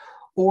them.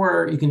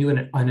 Or you can do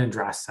an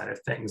unaddressed side of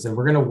things. And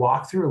we're going to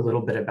walk through a little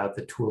bit about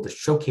the tool to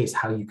showcase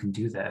how you can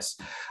do this.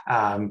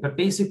 But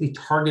basically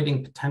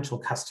targeting potential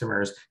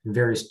customers in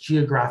various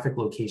geographic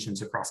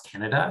locations across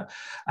Canada,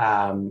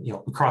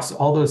 across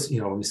all those,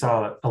 we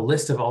saw a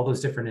list of all those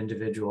different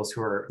individuals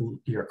who are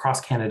across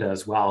Canada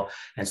as well.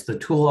 And so the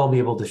tool I'll be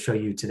able to show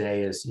you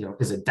today is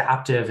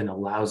adaptive and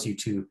allows you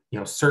to,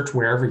 search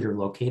wherever you're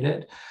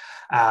located.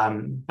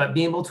 But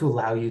being able to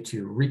allow you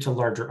to reach a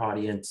larger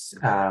audience,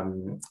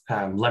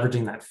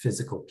 leveraging that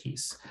physical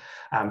piece.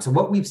 So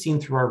what we've seen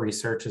through our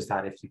research is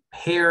that if you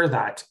pair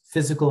that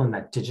physical and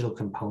that digital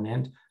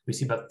component, we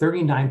see about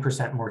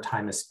 39% more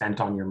time is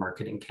spent on your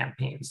marketing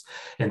campaigns.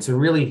 And so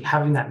really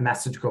having that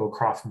message go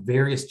across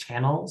various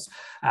channels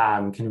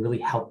can really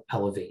help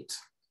elevate.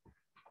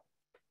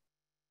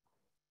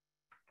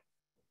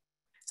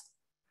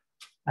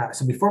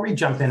 So before we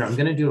jump in, I'm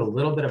going to do a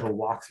little bit of a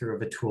walkthrough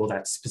of a tool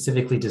that's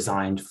specifically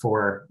designed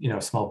for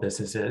small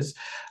businesses.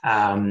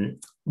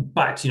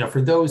 But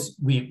for those,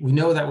 we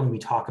know that when we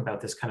talk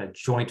about this kind of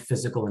joint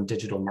physical and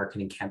digital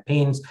marketing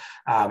campaigns,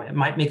 it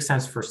might make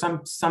sense for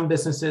some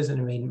businesses and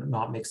it may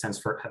not make sense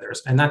for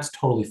others, and that's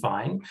totally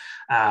fine.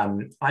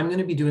 I'm going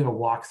to be doing a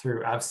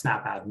walkthrough of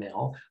Snap Ad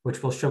Mail,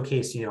 which will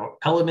showcase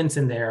elements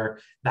in there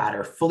that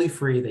are fully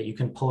free that you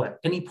can pull at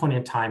any point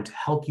in time to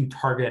help you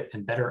target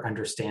and better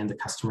understand the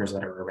customers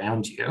that are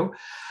around you.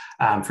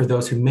 For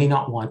those who may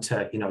not want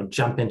to,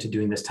 jump into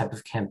doing this type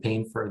of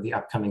campaign for the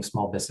upcoming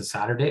Small Business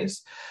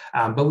Saturdays.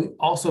 But we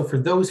also, for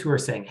those who are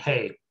saying,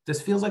 hey,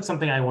 this feels like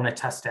something I want to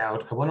test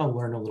out, I want to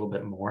learn a little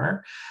bit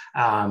more,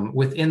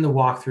 within the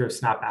walkthrough of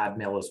Snap Ad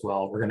Mail as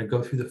well, we're going to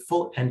go through the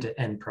full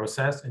end-to-end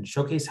process and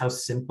showcase how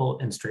simple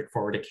and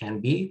straightforward it can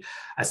be,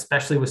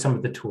 especially with some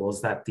of the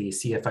tools that the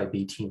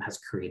CFIB team has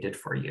created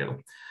for you.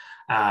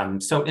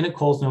 So in a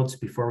Coles Notes,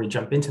 before we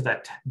jump into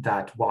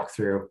that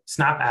walkthrough,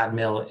 Snap Ad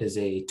Mail is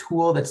a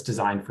tool that's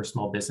designed for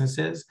small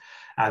businesses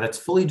that's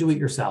fully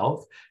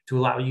do-it-yourself to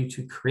allow you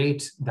to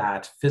create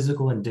that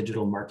physical and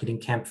digital marketing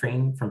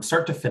campaign from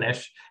start to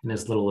finish in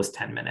as little as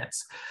 10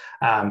 minutes.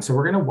 So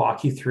we're going to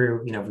walk you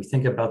through, if we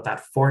think about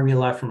that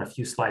formula from a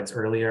few slides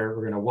earlier,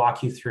 we're going to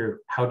walk you through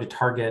how to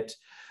target,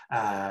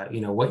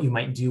 what you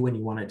might do when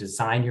you want to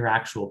design your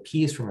actual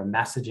piece from a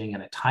messaging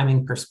and a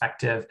timing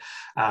perspective,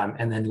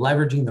 and then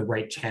leveraging the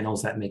right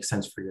channels that make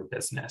sense for your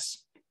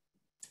business.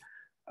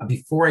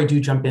 Before I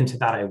do jump into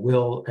that, I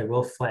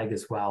will flag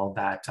as well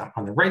that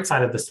on the right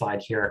side of the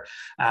slide here,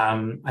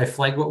 I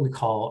flag what we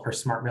call our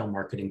Smart Mail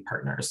marketing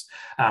partners.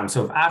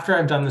 So if after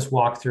I've done this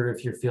walkthrough,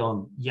 if you're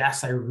feeling,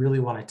 yes, I really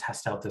want to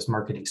test out this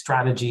marketing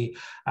strategy,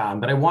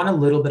 but I want a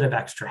little bit of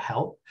extra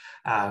help,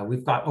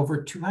 we've got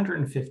over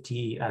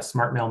 250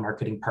 Smart Mail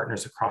marketing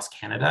partners across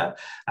Canada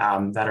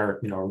that are,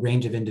 a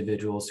range of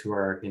individuals who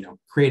are,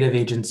 creative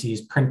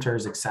agencies,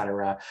 printers, et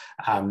cetera,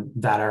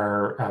 that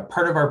are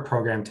part of our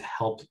program to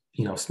help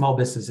small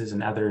businesses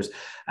and others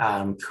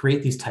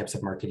create these types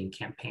of marketing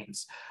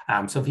campaigns.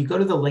 So if you go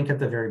to the link at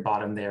the very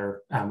bottom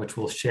there, which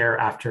we'll share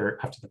after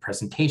the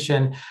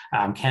presentation,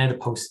 Canada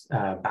Post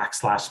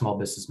 /small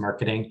business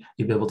marketing,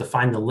 you'll be able to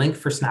find the link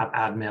for Snap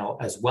Ad Mail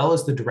as well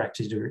as the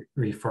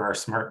directory for our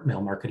Smart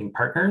Mail marketing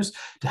partners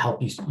to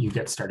help you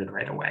get started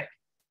right away.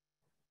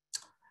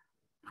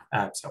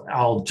 So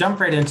I'll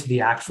jump right into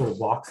the actual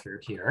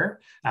walkthrough here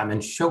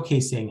and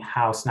showcasing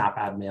how Snap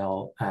Ad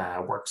Mail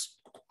works.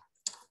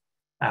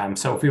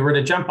 So if we were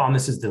to jump on,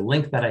 this is the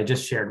link that I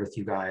just shared with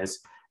you guys,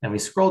 and we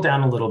scroll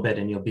down a little bit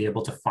and you'll be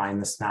able to find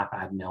the Snap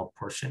Ad Mail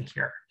portion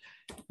here.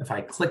 If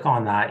I click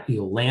on that,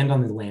 you'll land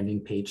on the landing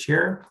page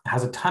here. It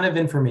has a ton of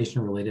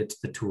information related to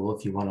the tool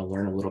if you want to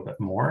learn a little bit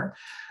more,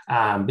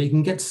 but you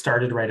can get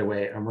started right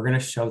away. And we're going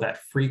to show that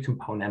free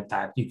component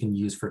that you can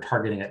use for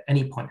targeting at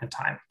any point in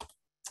time.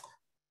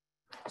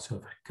 So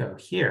if I go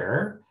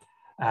here,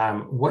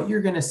 what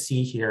you're going to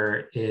see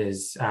here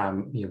is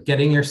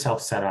getting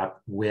yourself set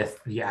up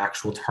with the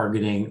actual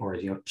targeting, or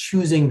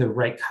choosing the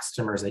right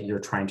customers that you're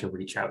trying to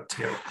reach out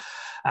to.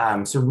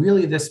 So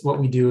really what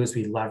we do is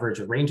we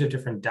leverage a range of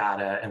different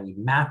data, and we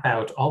map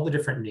out all the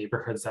different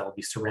neighborhoods that will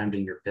be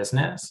surrounding your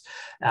business,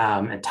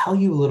 and tell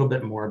you a little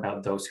bit more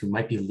about those who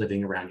might be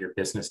living around your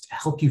business to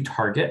help you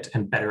target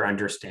and better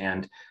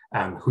understand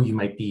who you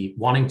might be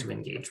wanting to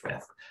engage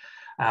with.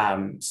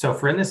 So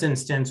in this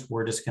instance,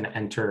 we're just going to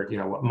enter,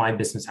 what my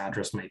business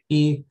address might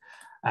be.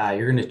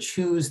 You're going to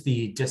choose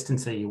the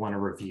distance that you want to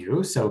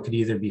review. So it could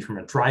either be from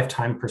a drive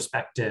time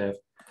perspective,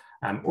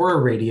 or a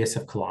radius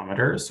of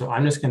kilometers. So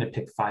I'm just going to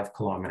pick 5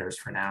 kilometers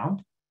for now.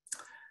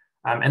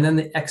 And then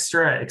the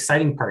extra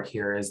exciting part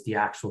here is the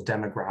actual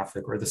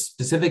demographic, or the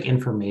specific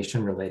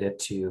information related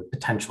to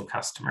potential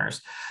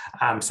customers.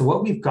 So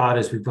what we've got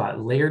is we've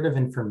got layered of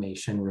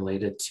information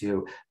related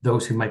to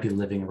those who might be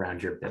living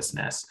around your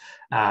business.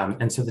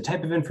 And so the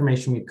type of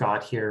information we've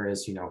got here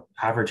is,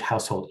 average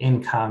household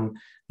income,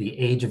 the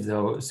age of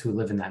those who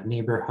live in that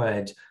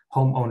neighborhood,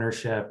 home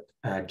ownership,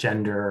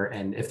 gender,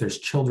 and if there's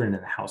children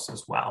in the house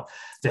as well,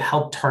 to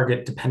help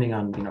target depending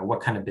on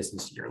what kind of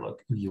business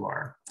you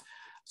are.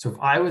 So if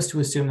I was to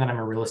assume that I'm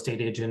a real estate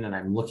agent and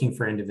I'm looking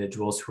for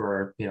individuals who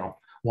are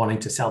wanting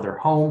to sell their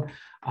home,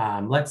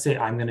 let's say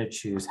I'm going to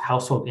choose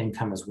household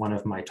income as one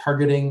of my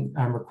targeting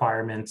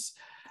requirements,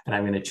 and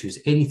I'm going to choose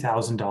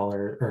 $80,000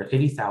 or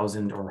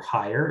 $80,000 or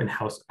higher in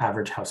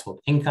average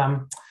household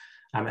income,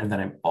 and then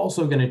I'm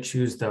also going to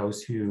choose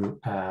those who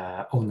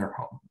own their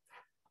home.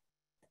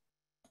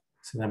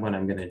 So then what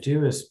I'm going to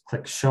do is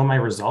click show my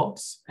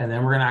results, and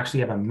then we're going to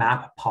actually have a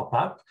map pop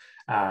up,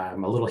 a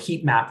little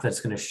heat map that's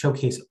going to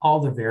showcase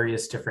all the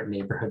various different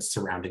neighborhoods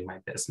surrounding my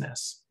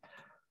business.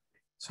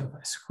 So if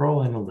I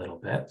scroll in a little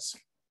bit,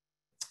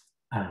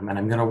 and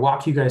I'm going to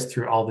walk you guys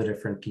through all the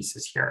different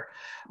pieces here.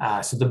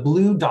 So the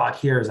blue dot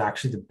here is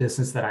actually the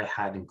business that I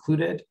had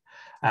included,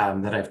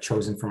 that I've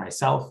chosen for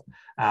myself.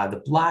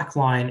 The black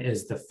line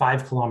is the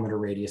 5 kilometer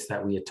radius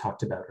that we had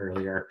talked about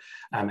earlier.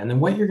 And then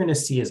what you're going to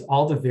see is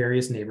all the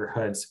various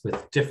neighborhoods with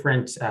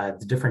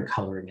the different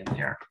coloring in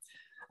there.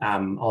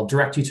 I'll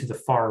direct you to the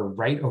far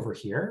right over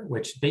here,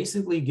 which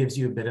basically gives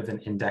you a bit of an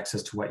index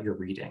as to what you're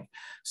reading.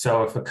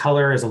 So if a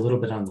color is a little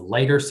bit on the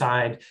lighter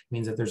side, it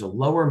means that there's a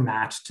lower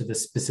match to the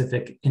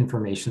specific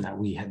information that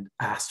we had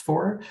asked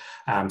for.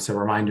 So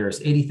reminder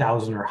is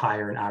 80,000 or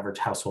higher in average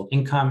household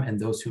income, and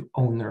those who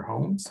own their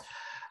homes.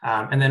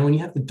 And then when you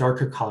have the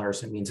darker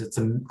colors, it means it's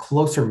a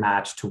closer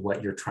match to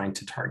what you're trying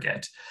to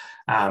target.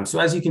 So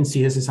as you can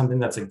see, this is something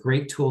that's a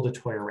great tool to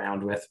toy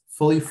around with,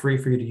 fully free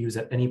for you to use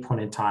at any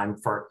point in time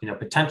for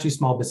potentially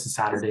Small Business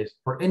Saturdays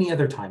or any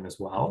other time as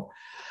well.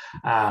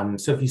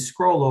 So if you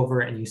scroll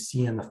over and you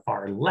see in the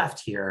far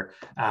left here,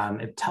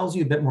 it tells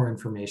you a bit more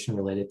information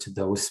related to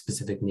those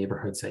specific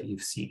neighborhoods that you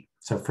see.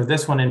 So for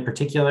this one in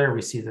particular,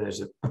 we see that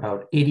there's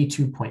about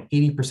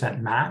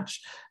 82.80%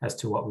 match as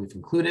to what we've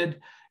included,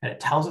 and it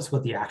tells us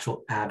what the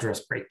actual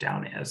address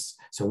breakdown is.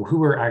 So what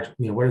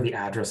are the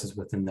addresses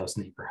within those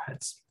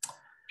neighborhoods?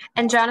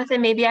 And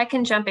Jonathan, maybe I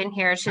can jump in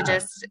here to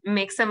just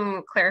make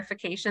some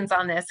clarifications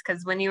on this,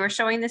 because when you were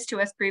showing this to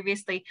us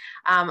previously,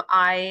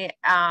 I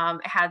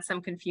had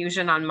some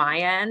confusion on my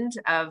end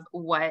of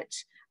what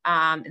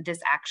this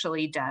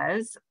actually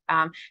does.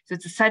 So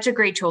it's such a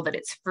great tool that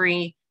it's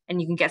free, and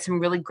you can get some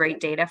really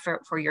great data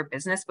for your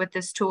business with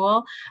this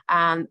tool.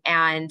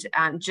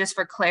 Just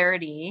for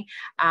clarity,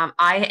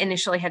 I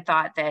initially had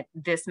thought that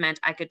this meant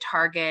I could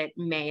target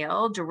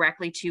mail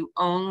directly to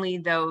only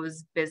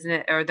those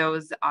business or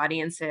those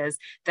audiences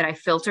that I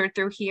filtered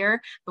through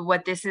here. But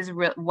what this is,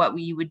 what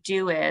you would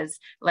do is,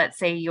 let's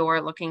say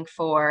you're looking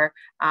for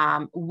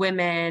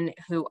women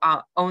who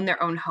own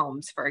their own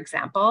homes, for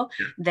example,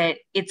 that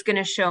it's going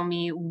to show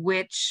me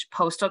which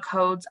postal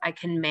codes I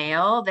can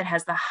mail that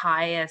has the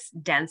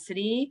highest density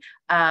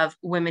of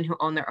women who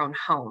own their own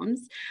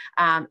homes,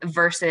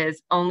 versus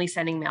only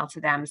sending mail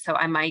to them. So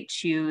I might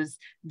choose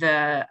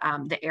the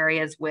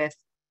areas with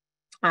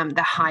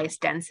the highest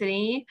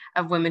density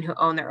of women who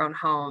own their own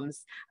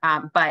homes,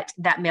 but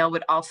that mail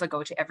would also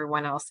go to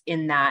everyone else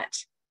in that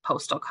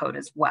postal code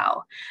as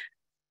well.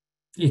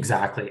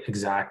 Exactly.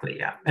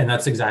 Yeah. And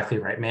that's exactly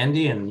right,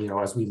 Mandy. And,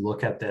 as we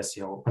look at this,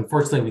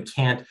 unfortunately, we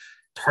can't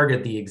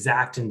target the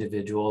exact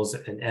individuals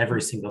in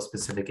every single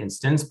specific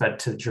instance, but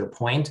to your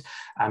point,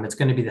 it's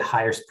going to be the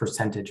highest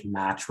percentage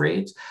match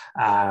rate.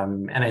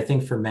 And I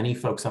think for many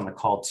folks on the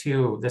call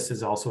too, this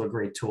is also a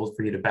great tool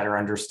for you to better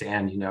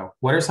understand,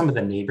 what are some of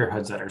the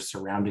neighborhoods that are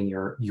surrounding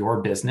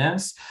your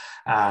business?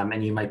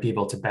 And you might be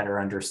able to better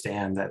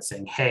understand that,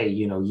 saying, hey,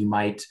 you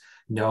might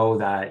know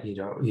that,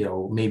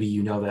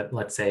 maybe that,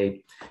 let's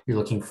say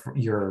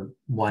you're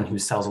one who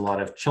sells a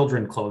lot of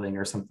children clothing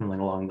or something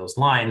along those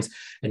lines,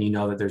 and you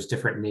know that there's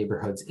different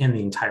neighborhoods in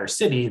the entire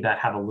city that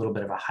have a little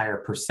bit of a higher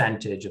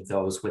percentage of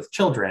those with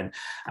children.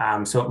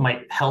 So it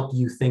might help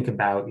you think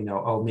about,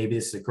 oh, maybe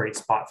this is a great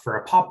spot for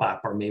a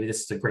pop-up, or maybe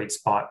this is a great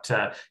spot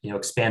to,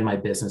 expand my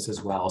business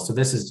as well. So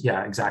this is,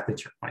 exactly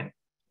to your point.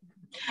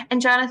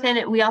 And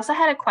Jonathan, we also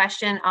had a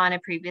question on a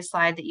previous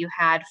slide that you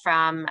had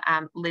from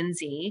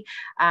Lindsay.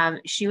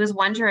 She was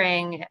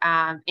wondering,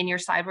 in your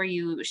slide where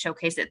you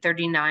showcase that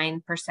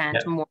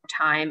 39% more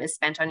time is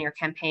spent on your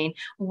campaign,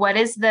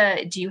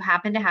 do you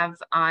happen to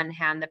have on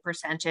hand the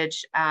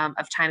percentage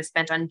of time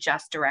spent on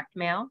just direct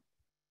mail?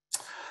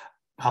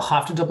 I'll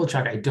have to double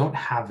check. I don't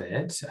have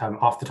it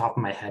off the top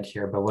of my head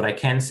here, but what I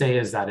can say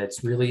is that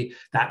it's really,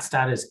 that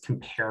stat is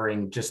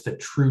comparing just the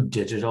true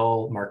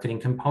digital marketing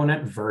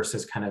component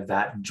versus kind of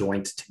that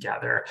joint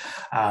together.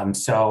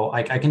 So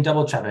I can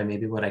double check, and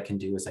maybe what I can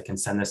do is I can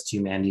send this to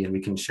you, Mandy, and we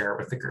can share it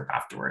with the group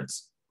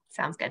afterwards.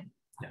 Sounds good.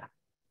 Yeah.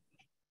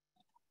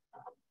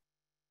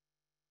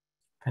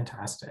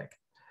 Fantastic.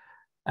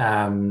 What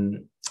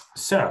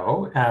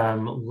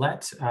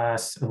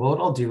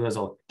I'll do is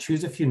I'll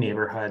choose a few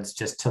neighborhoods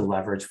just to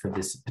leverage for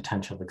this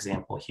potential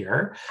example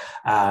here.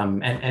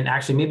 And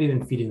actually maybe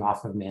even feeding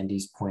off of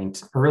Mandy's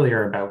point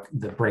earlier about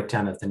the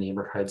breakdown of the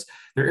neighborhoods,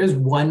 there is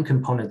one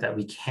component that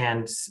we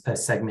can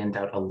segment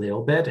out a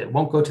little bit. It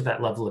won't go to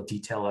that level of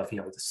detail of,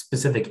 the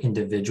specific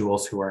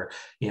individuals who are,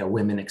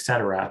 women, et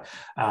cetera.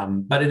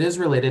 But it is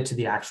related to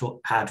the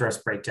actual address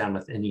breakdown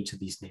within each of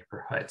these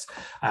neighborhoods.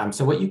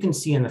 So what you can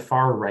see in the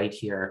far right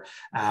here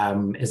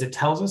is it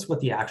tells us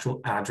what the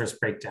actual address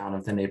breakdown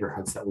of the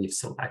neighborhoods that we've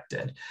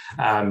selected.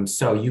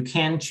 So you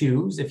can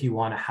choose if you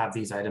want to have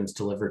these items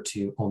delivered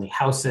to only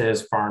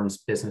houses, farms,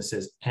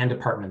 businesses, and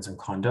apartments and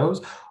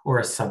condos, or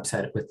a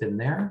subset within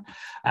there.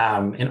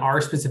 In our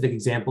specific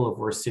example, if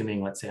we're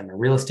assuming, let's say I'm a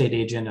real estate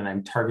agent and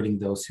I'm targeting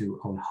those who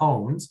own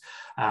homes,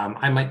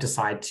 I might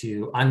decide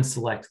to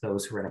unselect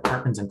those who are in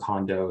apartments and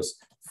condos,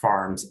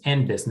 farms,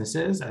 and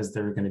businesses, as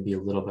they're going to be a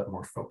little bit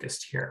more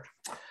focused here.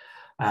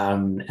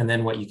 And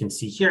then what you can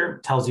see here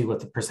tells you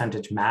what the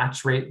percentage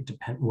match rate,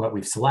 what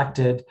we've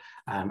selected,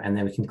 and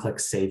then we can click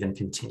save and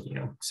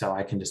continue. So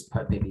I can just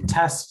put maybe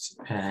test,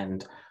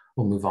 and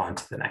we'll move on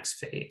to the next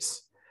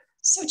phase.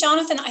 So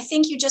Jonathan, I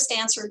think you just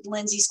answered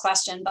Lindsay's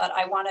question, but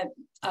I want to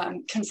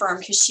confirm,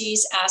 because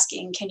she's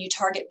asking, can you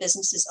target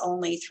businesses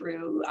only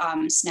through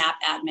Snap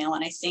Ad Mail?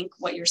 And I think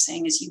what you're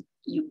saying is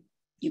you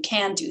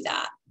can do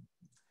that.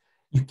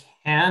 You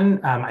can.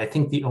 I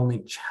think the only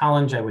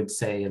challenge I would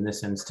say in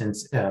this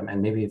instance,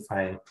 and maybe if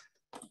I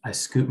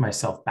scoot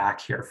myself back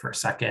here for a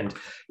second,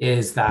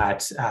 is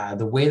that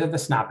the way that the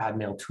Snap Ad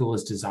Mail tool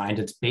is designed,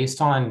 it's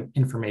based on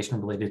information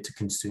related to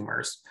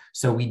consumers.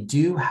 So we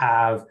do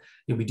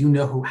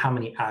know how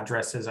many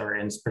addresses are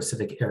in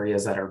specific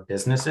areas that are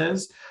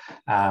businesses.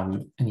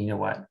 And you know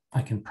what?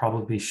 I can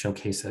probably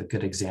showcase a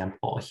good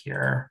example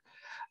here.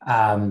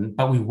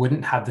 But we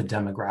wouldn't have the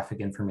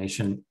demographic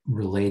information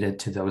related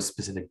to those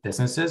specific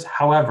businesses.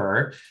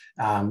 However,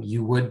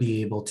 you would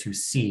be able to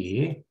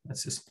see,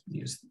 let's just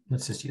use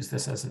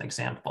this as an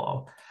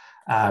example.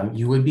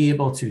 You would be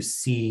able to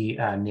see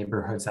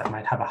neighborhoods that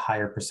might have a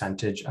higher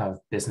percentage of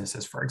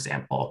businesses, for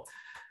example.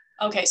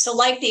 Okay, so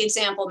like the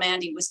example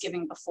Mandy was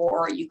giving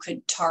before, you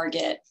could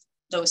target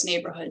those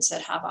neighborhoods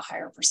that have a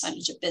higher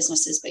percentage of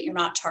businesses, but you're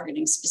not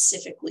targeting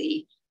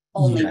specifically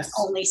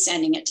only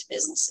sending it to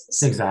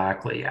businesses.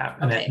 Exactly, yeah.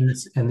 Okay.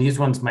 And these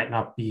ones might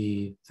not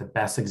be the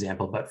best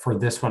example, but for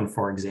this one,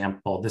 for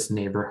example, this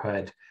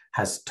neighborhood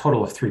has a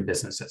total of 3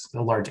 businesses,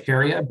 a large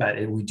area, but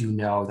we do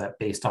know that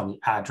based on the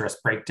address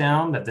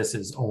breakdown, that this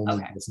is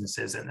only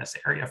businesses in this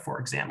area, for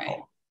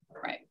example.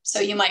 Right. So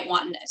you might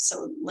want,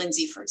 so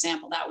Lindsay, for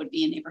example, that would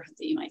be a neighborhood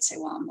that you might say,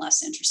 well, I'm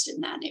less interested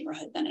in that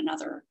neighborhood than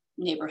another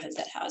neighborhood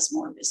that has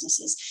more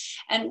businesses.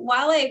 And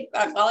while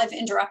I've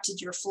interrupted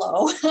your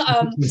flow,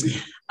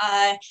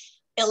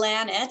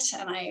 Ilanet,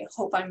 and I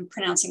hope I'm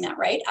pronouncing that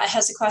right,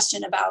 has a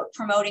question about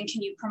promoting.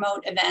 Can you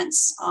promote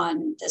events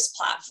on this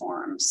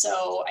platform?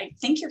 So I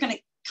think you're going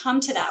to come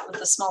to that with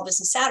the Small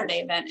Business Saturday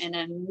event in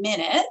a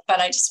minute, but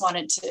I just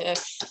wanted to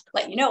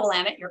let you know,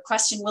 Ilanet, your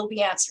question will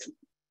be answered.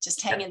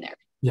 Just hang in there.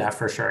 Yeah,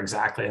 for sure.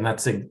 Exactly. And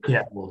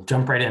we'll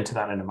jump right into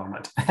that in a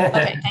moment.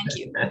 Okay, thank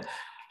you.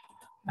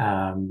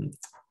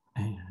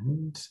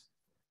 And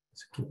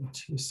so give me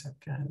 2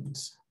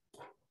 seconds.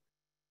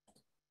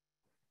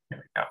 There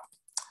we go.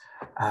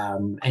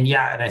 And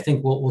I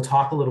think we'll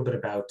talk a little bit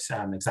about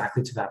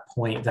exactly to that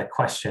point, that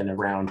question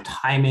around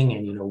timing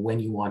and when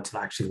you want to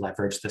actually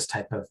leverage this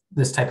type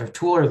of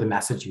tool or the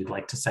message you'd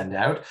like to send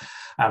out.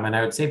 And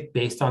I would say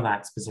based on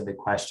that specific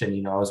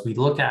question, as we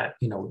look at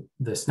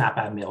the Snap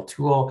Ad Mail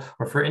tool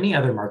or for any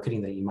other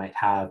marketing that you might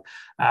have,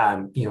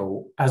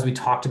 as we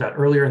talked about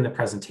earlier in the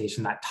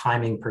presentation, that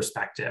timing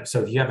perspective.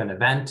 So if you have an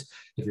event,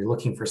 if you're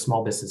looking for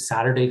Small Business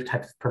Saturday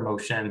type of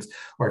promotions,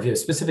 or if you have a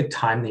specific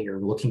time that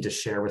you're looking to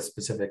share with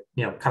specific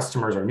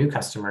customers or new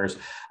customers,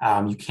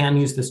 you can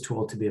use this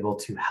tool to be able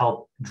to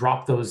help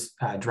drop those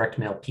direct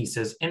mail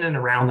pieces in and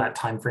around that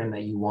time frame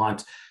that you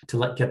want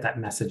to get that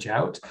message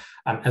out,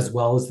 as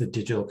well as the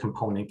digital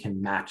component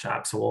can match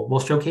up. So we'll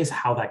showcase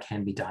how that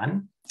can be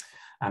done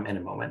in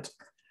a moment.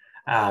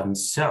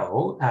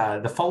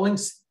 The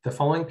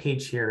following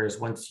page here is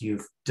once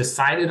you've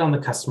decided on the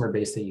customer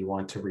base that you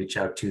want to reach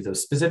out to,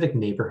 those specific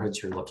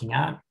neighborhoods you're looking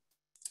at.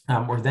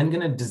 We're then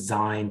going to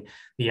design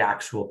the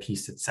actual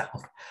piece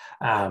itself.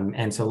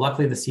 And so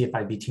luckily the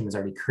CFIB team has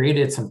already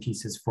created some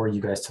pieces for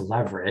you guys to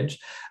leverage.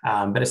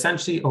 But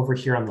essentially over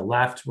here on the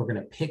left, we're going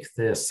to pick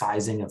the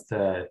sizing of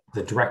the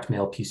direct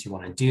mail piece you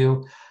want to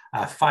do.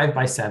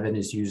 5x7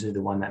 is usually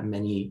the one that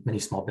many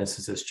small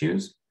businesses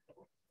choose.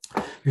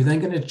 You're then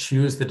going to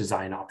choose the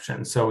design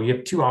option. So you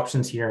have two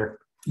options here.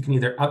 You can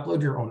either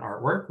upload your own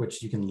artwork,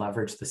 which you can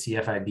leverage the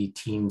CFIB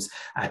team's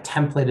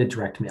templated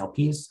direct mail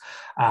piece,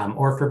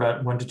 or for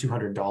about $100 to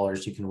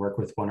 $200, you can work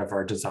with one of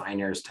our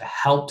designers to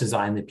help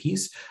design the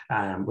piece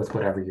with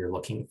whatever you're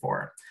looking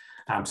for.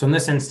 So in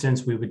this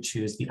instance, we would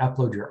choose the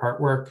upload your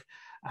artwork.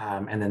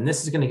 And then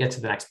this is going to get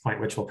to the next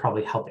point, which will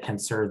probably help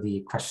answer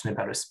the question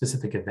about a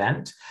specific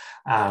event,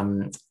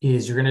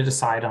 is you're going to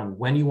decide on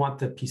when you want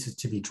the pieces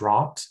to be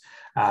dropped.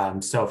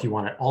 So if you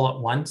want it all at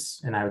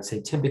once, and I would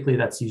say typically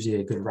that's usually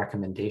a good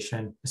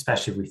recommendation,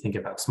 especially if we think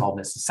about Small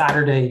Business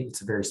Saturday, it's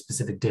a very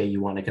specific day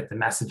you want to get the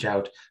message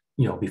out,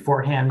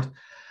 beforehand.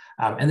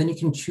 And then you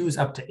can choose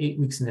up to 8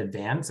 weeks in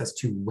advance as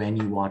to when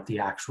you want the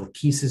actual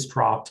pieces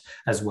dropped,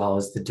 as well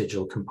as the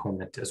digital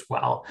component as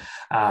well.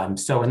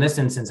 So in this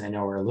instance, I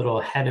know we're a little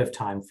ahead of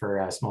time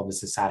for Small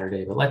Business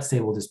Saturday, but let's say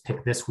we'll just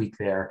pick this week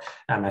there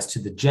as to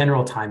the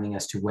general timing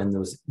as to when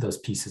those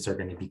pieces are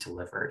going to be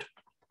delivered.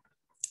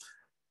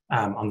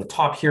 On the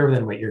top here,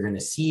 then what you're going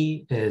to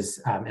see is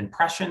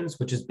impressions,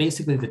 which is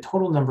basically the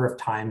total number of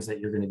times that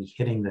you're going to be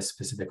hitting this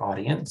specific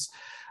audience.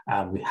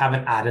 We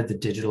haven't added the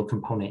digital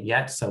component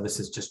yet, so this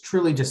is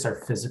truly just our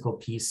physical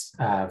piece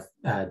of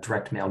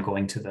direct mail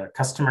going to the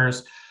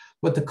customers,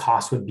 what the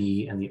cost would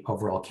be, and the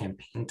overall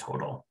campaign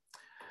total.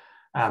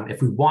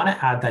 If we want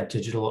to add that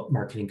digital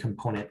marketing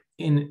component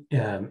in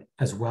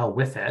as well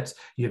with it,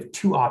 you have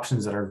two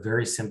options that are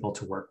very simple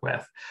to work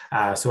with.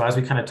 So as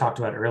we kind of talked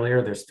about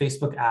earlier, there's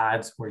Facebook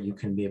ads where you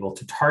can be able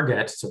to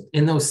target. So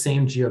in those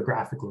same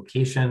geographic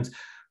locations,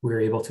 we're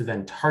able to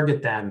then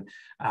target them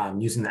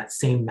using that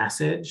same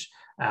message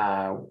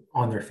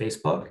on their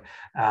Facebook,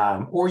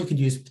 or you could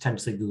use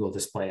potentially Google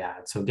display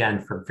ads. So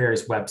again, for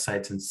various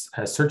websites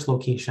and search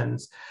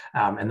locations.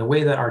 And the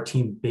way that our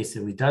team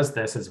basically does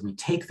this is we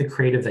take the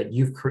creative that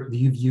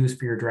you've used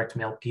for your direct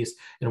mail piece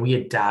and we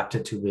adapt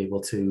it to be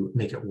able to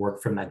make it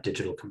work from that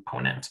digital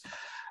component.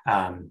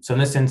 So in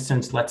this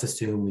instance, let's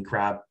assume we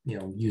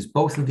use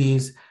both of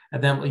these,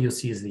 and then what you'll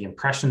see is the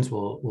impressions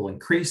will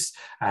increase.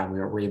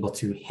 We're able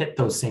to hit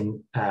those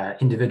same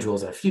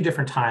individuals a few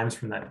different times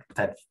from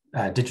that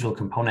digital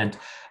component,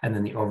 and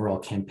then the overall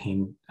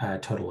campaign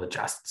total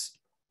adjusts.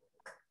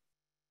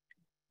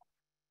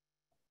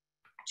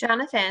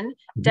 Jonathan,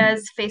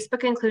 does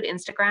Facebook include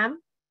Instagram?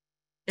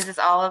 Is this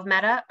all of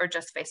Meta or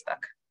just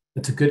Facebook?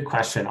 That's a good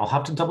question. I'll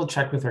have to double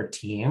check with our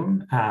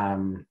team.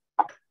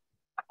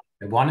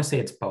 I want to say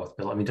it's both,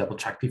 but let me double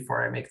check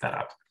before I make that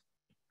up.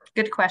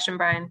 Good question,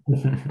 Brian.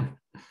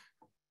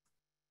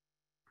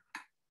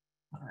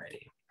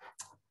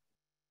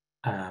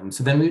 Alrighty.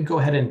 So then we'd go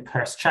ahead and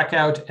press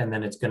checkout, and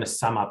then it's going to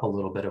sum up a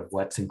little bit of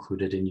what's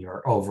included in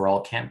your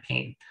overall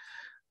campaign.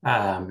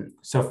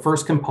 So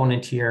first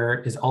component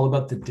here is all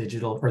about the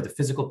digital or the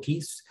physical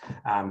piece.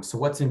 So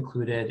what's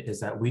included is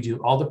that we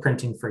do all the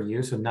printing for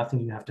you, so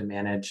nothing you have to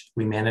manage.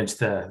 We manage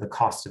the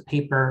cost of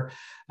paper,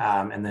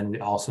 and then we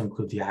also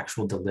include the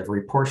actual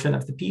delivery portion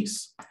of the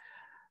piece.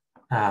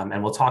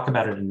 And we'll talk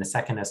about it in a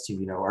second as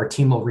to, our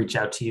team will reach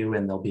out to you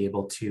and they'll be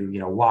able to,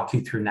 walk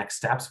you through next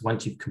steps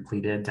once you've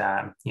completed,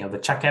 the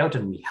checkout,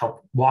 and we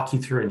help walk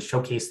you through and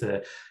showcase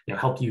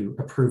help you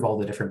approve all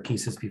the different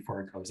pieces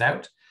before it goes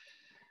out.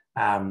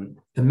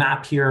 The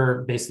map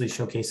here basically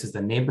showcases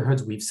the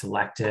neighborhoods we've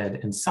selected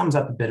and sums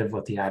up a bit of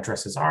what the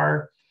addresses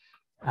are.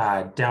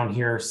 Down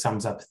here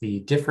sums up the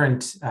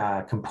different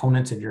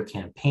components of your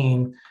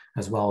campaign,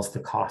 as well as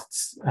the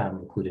costs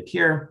included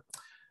here.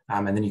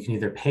 And then you can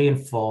either pay in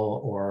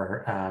full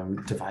or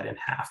divide in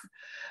half.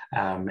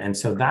 And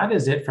so that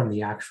is it from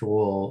the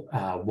actual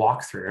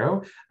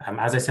walkthrough.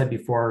 As I said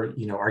before,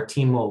 our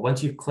team will,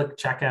 once you click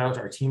checkout,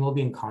 our team will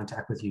be in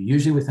contact with you,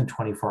 usually within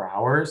 24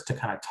 hours, to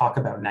kind of talk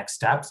about next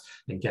steps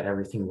and get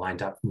everything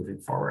lined up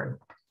moving forward.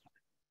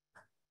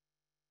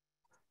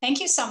 Thank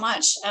you so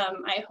much.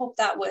 I hope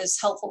that was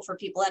helpful for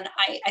people. And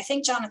I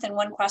think, Jonathan,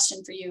 one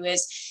question for you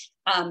is,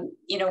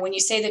 when you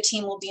say the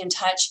team will be in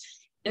touch,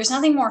 there's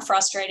nothing more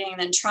frustrating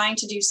than trying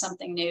to do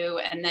something new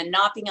and then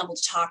not being able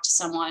to talk to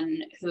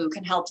someone who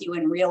can help you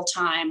in real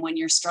time when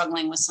you're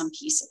struggling with some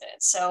piece of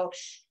it. So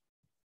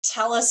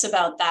tell us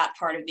about that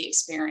part of the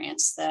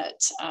experience.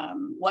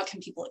 What can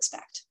people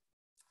expect?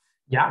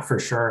 Yeah, for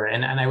sure.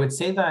 And I would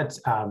say that,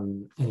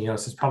 and, you know,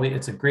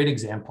 it's a great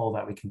example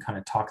that we can kind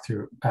of talk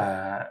through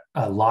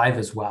live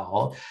as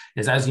well,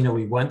 is, as you know,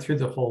 we went through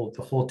the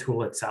whole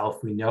tool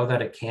itself. We know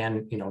that it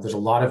can, you know, there's a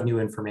lot of new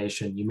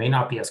information. You may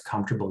not be as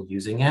comfortable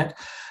using it.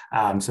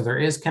 So there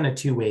is kind of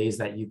two ways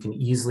that you can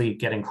easily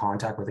get in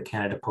contact with a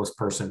Canada Post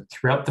person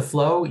throughout the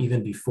flow,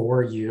 even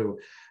before you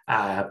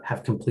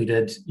have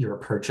completed your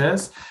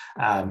purchase.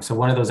 So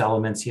one of those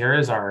elements here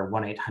is our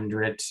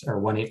 1-800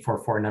 or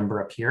 1-844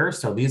 number up here.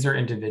 So these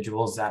are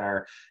individuals that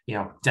are, you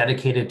know,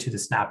 dedicated to the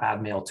Snap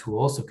Ad Mail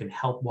tool, so can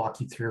help walk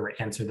you through or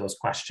answer those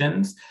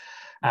questions.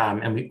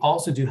 And we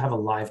also do have a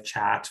live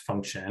chat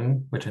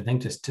function, which I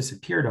think just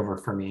disappeared over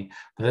for me.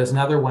 But there's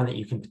another one that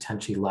you can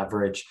potentially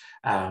leverage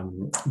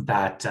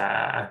like,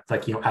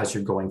 you know, as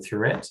you're going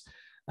through it.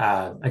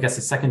 I guess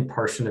the second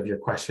portion of your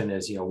question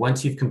is, you know,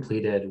 once you've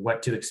completed,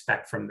 what to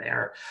expect from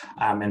there.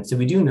 And so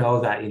we do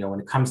know that, you know, when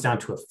it comes down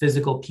to a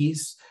physical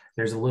piece,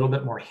 there's a little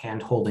bit more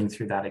hand holding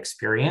through that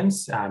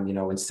experience. You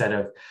know, instead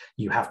of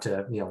you have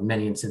to, you know, in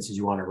many instances,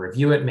 you want to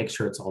review it, make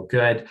sure it's all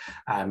good.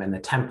 And the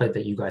template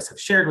that you guys have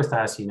shared with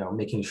us, you know,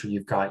 making sure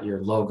you've got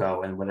your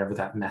logo and whatever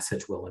that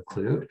message will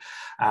include.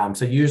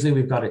 So usually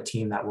we've got a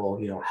team that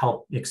will, you know,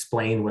 help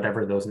explain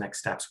whatever those next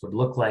steps would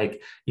look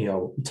like, you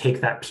know,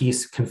 take that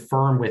piece,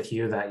 confirm with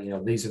you that, you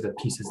know, these are the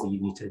pieces that you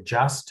need to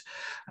adjust,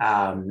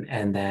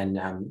 and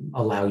then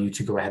allow you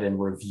to go ahead and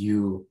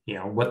review, you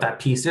know, what that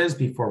piece is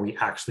before we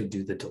actually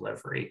do the delivery.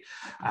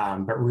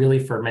 But really,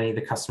 for many of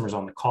the customers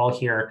on the call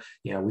here,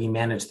 you know, we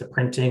manage the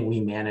printing,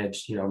 we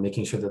manage, you know,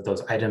 making sure that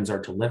those items are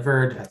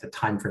delivered at the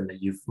time frame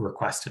that you've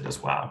requested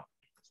as well.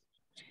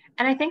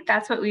 And I think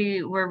that's what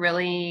we were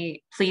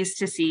really pleased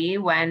to see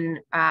when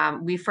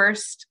we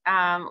first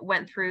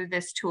went through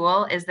this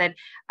tool, is that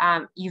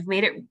you've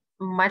made it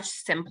much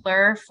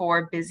simpler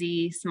for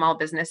busy small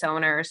business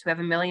owners who have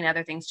a million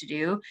other things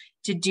to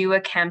do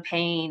a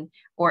campaign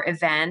or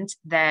event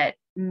that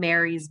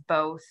marries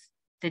both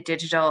the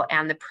digital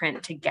and the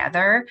print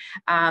together.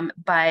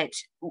 But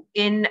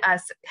in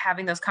us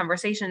having those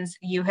conversations,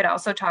 you had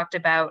also talked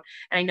about,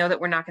 and I know that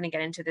we're not going to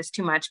get into this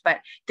too much, but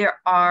there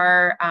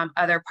are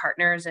other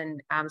partners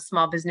and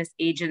small business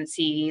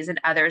agencies and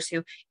others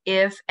who,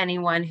 if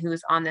anyone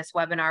who's on this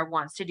webinar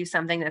wants to do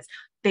something that's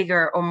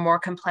bigger or more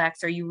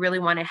complex, or you really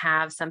want to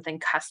have something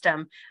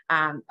custom,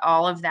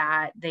 all of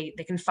that, they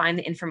can find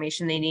the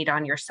information they need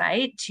on your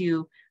site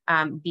to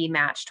be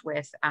matched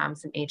with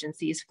some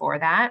agencies for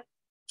that.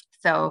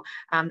 So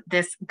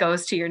this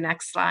goes to your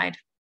next slide.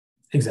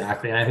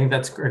 Exactly. And I think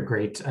that's a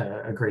great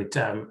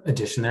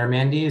addition there,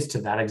 Mandy, is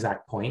to that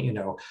exact point. You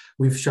know,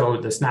 we've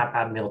showed the Snap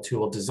Ad Mail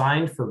tool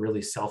designed for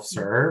really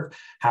self-serve.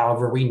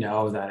 However, we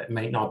know that it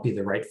might not be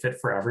the right fit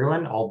for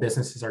everyone. All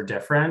businesses are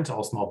different.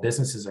 All small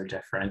businesses are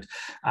different.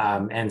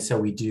 And so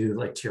we do,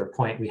 like to your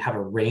point, we have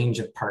a range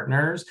of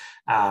partners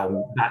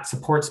that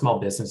support small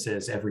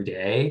businesses every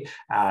day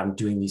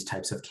doing these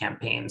types of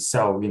campaigns.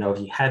 So, you know, if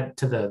you head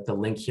to the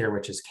link here,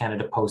 which is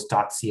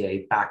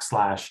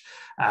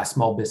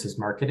canadapost.ca/small business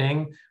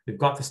marketing, we've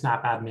got the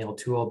Snap Ad Mail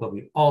tool, but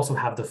we also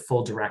have the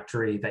full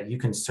directory that you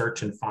can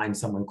search and find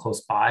someone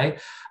close by,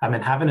 and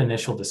have an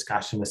initial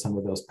discussion with some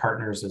of those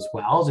partners as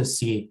well to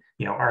see,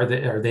 you know, are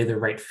they the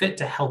right fit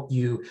to help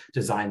you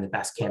design the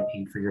best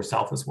campaign for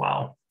yourself as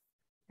well.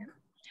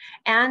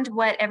 And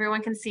what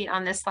everyone can see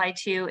on this slide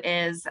too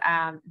is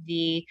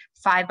the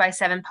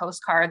 5x7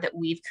 postcard that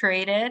we've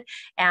created.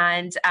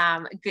 And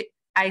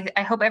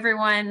I hope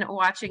everyone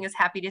watching is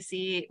happy to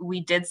see we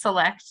did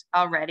select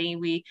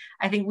already.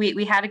 I think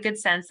we had a good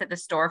sense that the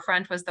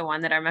storefront was the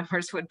one that our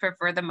members would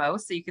prefer the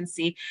most. So you can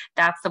see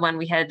that's the one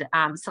we had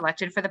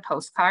selected for the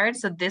postcard.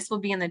 So this will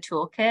be in the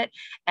toolkit.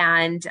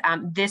 And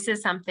this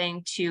is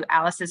something, to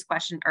Alice's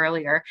question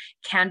earlier,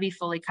 can be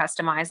fully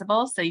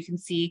customizable. So you can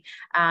see,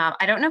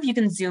 I don't know if you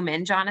can zoom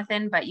in,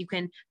 Jonathan, but you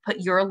can put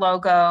your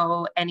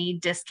logo, any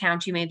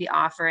discount you may be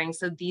offering.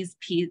 So this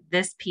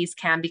piece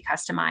can be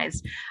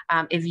customized.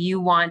 If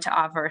you want to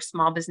offer a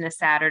Small Business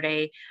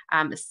Saturday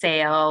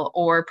sale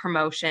or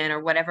promotion or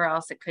whatever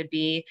else it could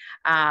be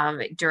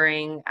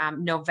during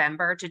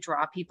November to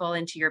draw people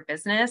into your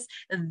business,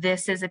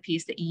 this is a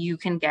piece that you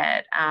can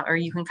get or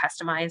you can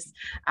customize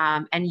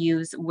and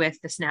use with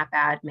the Snap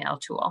Ad Mail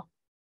tool.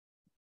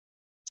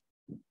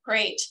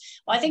 Great.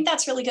 Well, I think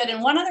that's really good.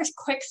 And one other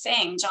quick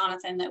thing,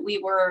 Jonathan, that we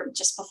were,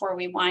 just before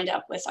we wind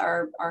up with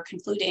our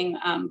concluding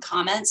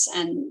comments,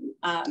 and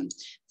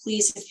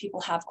please, if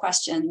people have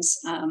questions,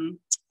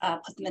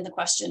 put them in the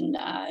question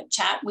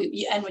chat.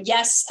 We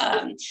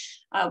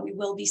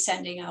will be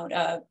sending out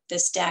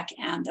this deck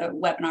and the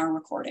webinar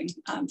recording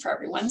for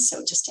everyone.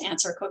 So just to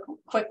answer a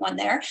quick one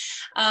there.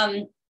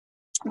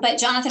 But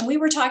Jonathan, we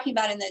were talking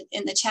about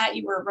in the chat,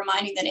 you were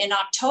reminding that in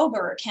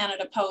October,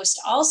 Canada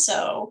Post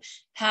also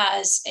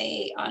has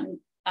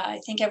I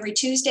think every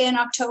Tuesday in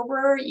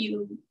October,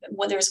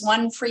 there's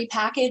one free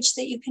package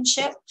that you can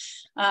ship.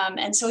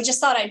 And so we just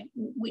thought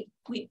we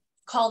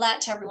call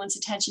that to everyone's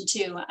attention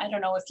too. I don't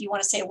know if you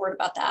want to say a word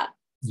about that.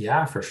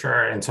 Yeah, for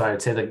sure. And so I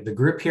would say the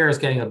group here is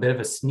getting a bit of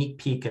a sneak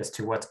peek as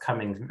to what's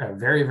coming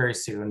very, very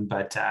soon.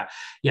 But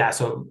yeah,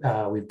 so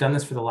we've done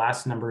this for the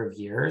last number of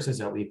years, is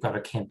that we've got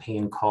a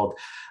campaign called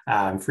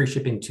Free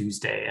Shipping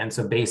Tuesday. And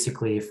so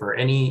basically for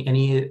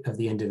any of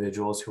the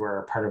individuals who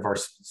are part of our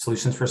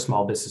Solutions for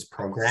Small Business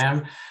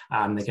program,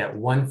 they get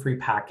one free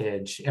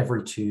package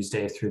every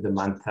Tuesday through the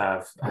month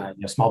of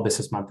Small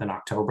Business Month in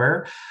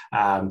October.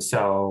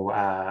 So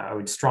I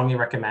would strongly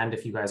recommend,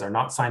 if you guys are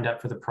not signed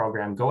up for the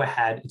program, go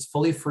ahead. It's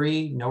fully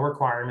free, no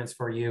requirements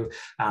for you.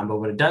 But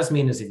what it does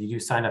mean is if you do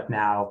sign up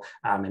now,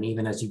 and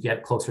even as you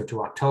get closer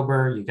to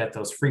October, you get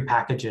those free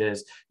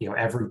packages,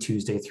 every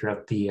Tuesday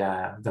throughout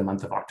the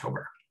month of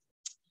October.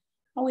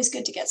 Always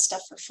good to get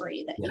stuff for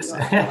free that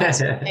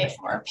yes. you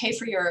pay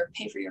for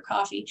your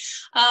coffee.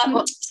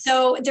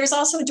 So there's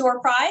also a door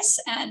prize,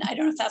 and I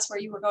don't know if that's where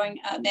you were going,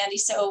 Mandy.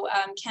 So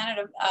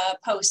Canada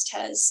Post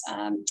has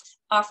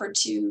offered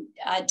to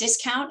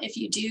discount if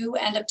you do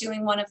end up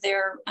doing one of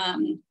their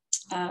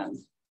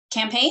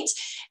campaigns.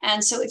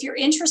 And so if you're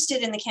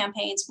interested in the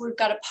campaigns, we've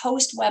got a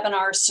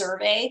post-webinar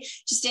survey.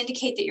 Just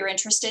indicate that you're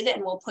interested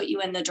and we'll put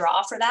you in the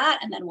draw for that.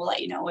 And then we'll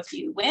let you know if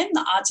you win.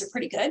 The odds are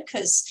pretty good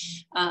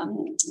because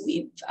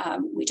we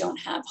don't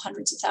have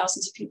hundreds of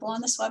thousands of people on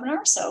this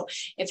webinar. So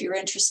if you're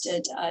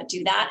interested,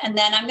 do that. And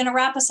then I'm going to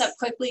wrap us up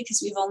quickly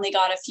because we've only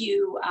got a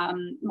few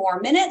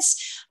more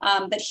minutes.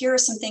 But here are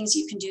some things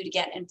you can do to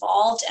get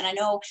involved. And I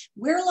know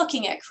we're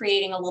looking at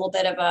creating a little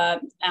bit of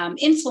a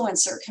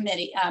influencer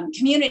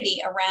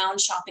community around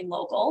shopping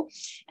local.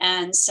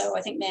 And so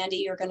I think, Mandy,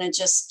 you're going to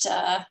just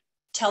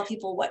tell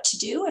people what to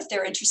do if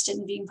they're interested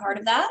in being part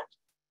of that.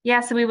 Yeah,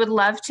 so we would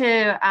love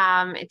to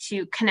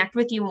connect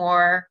with you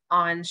more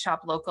on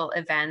Shop Local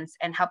events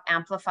and help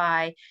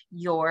amplify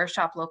your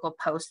Shop Local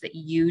posts that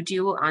you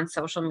do on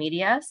social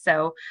media.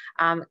 So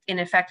in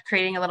effect,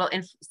 creating a little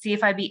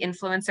CFIB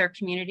influencer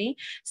community.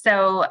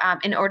 So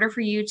in order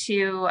for you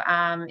to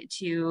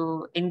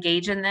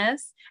engage in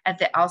this,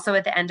 also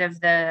at the end of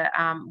the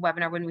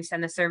webinar, when we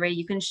send the survey,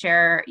 you can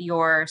share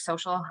your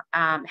social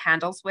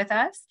handles with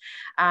us.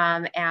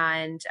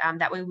 And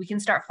that way we can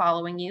start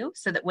following you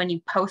so that when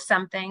you post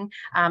something,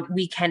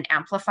 we can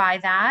amplify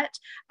that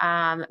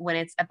when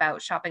it's about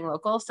shopping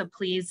local. So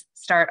please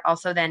start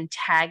also then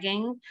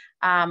tagging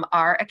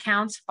our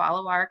accounts,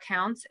 follow our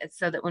accounts,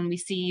 so that when we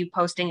see you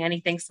posting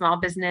anything small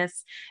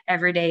business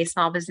every day,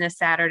 small business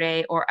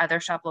Saturday, or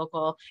other shop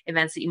local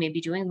events that you may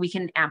be doing, we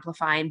can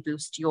amplify and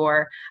boost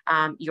your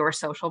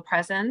social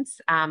presence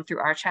through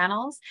our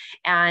channels.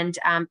 And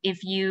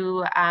if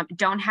you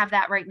don't have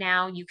that right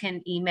now, you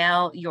can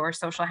email your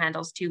social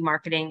handles to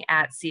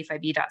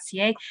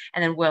marketing@cfib.ca,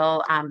 and then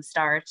we'll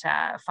start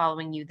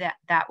following you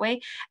that way.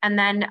 And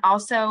then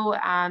also,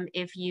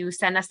 if you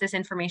send us this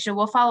information,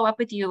 we'll follow up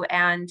with you,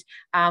 and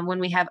when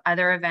we have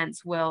other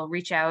events, we'll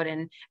reach out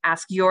and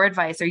ask your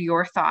advice or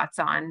your thoughts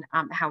on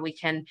how we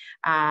can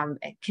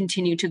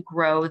continue to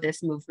grow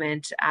this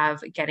movement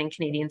of getting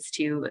Canadians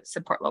to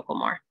support local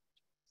more.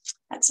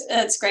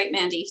 That's great,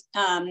 Mandy.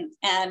 And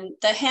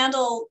the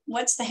handle,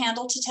 what's the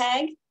handle to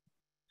tag?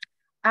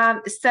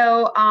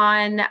 So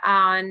on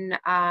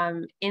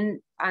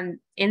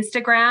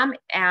Instagram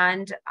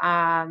and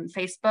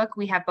Facebook,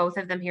 we have both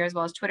of them here, as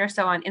well as Twitter.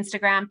 So on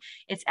Instagram,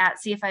 it's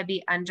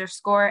 @CFIB_FCEI.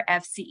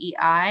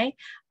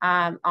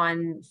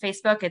 On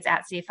Facebook, it's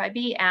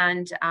 @CFIB,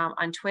 and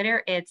on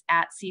Twitter, it's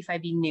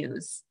 @CFIB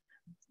News.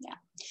 Yeah.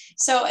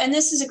 So, and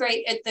this is a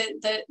great,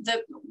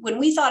 when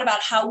we thought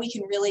about how we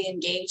can really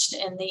engage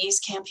in these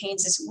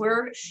campaigns, is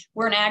we're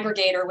an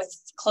aggregator with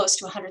close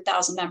to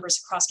 100,000 members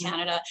across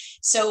Canada.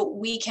 So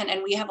we can,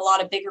 and we have a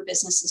lot of bigger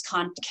businesses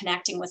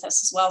connecting with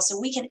us as well. So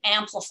we can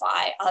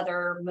amplify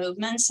other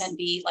movements and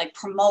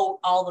promote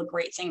all the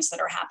great things that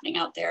are happening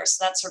out there.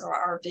 So that's sort of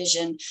our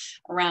vision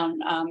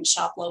around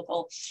Shop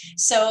Local.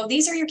 So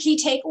these are your key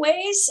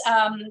takeaways.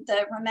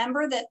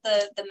 Remember that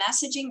the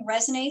messaging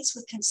resonates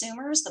with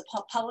consumers. The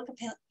public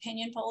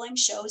opinion polling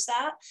shows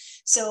that.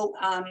 So,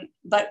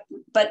 but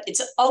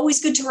it's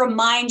always good to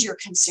remind your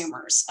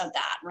consumers of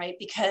that, right?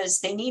 Because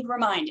they need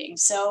reminding.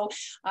 So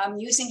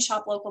using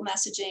Shop Local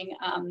messaging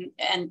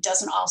and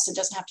doesn't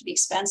have to be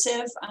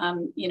expensive.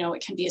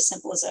 It can be as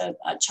simple as a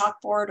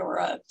chalkboard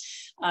or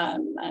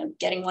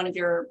getting one of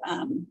your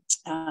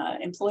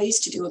employees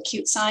to do a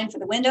cute sign for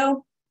the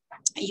window,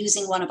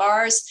 using one of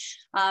ours.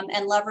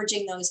 And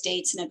leveraging those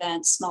dates and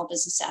events, Small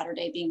Business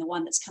Saturday being the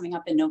one that's coming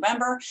up in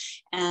November.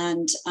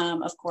 And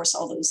of course,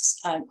 all those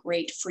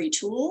great free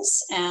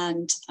tools.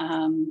 And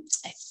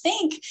I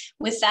think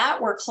with that,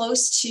 we're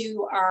close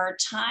to our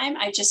time.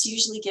 I just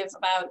usually give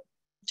about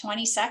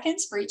 20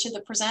 seconds for each of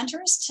the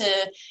presenters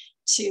to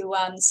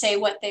say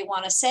what they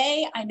want to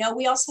say. I know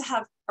we also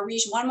have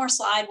one more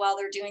slide while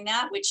they're doing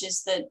that, which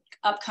is the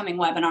upcoming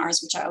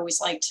webinars, which I always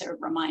like to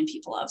remind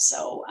people of.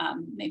 So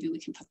maybe we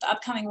can put the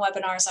upcoming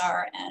webinars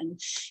are. And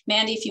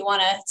Mandy, if you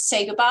want to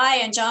say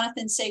goodbye, and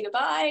Jonathan, say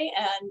goodbye,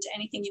 and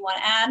anything you want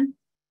to add.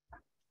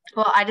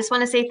 Well, I just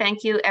want to say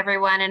thank you,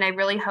 everyone. And I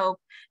really hope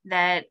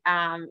that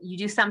you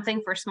do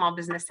something for Small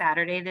Business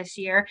Saturday this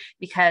year,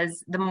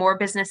 because the more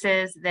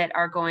businesses that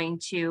are going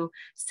to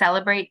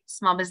celebrate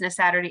Small Business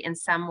Saturday in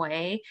some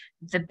way,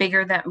 the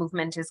bigger that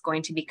movement is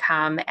going to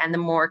become, and the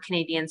more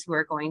Canadians who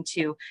are going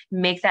to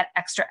make that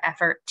extra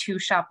effort to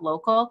shop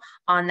local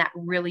on that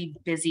really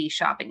busy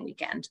shopping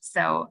weekend.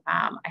 So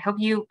I hope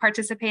you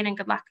participate, and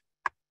good luck.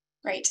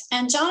 Great.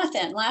 And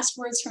Jonathan, last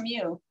words from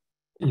you.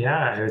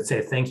 Yeah, I would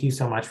say thank you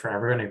so much for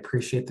everyone. I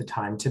appreciate the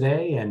time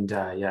today. And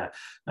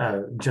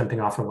jumping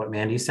off of what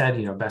Mandy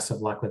said, best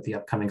of luck with the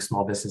upcoming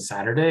Small Business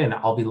Saturday, and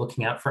I'll be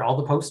looking out for all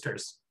the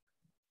posters.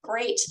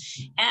 Great.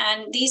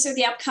 And these are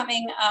the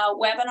upcoming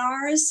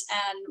webinars,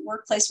 and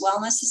workplace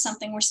wellness is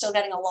something we're still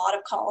getting a lot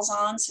of calls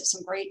on. So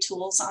some great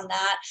tools on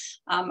that.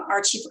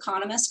 Our chief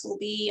economist will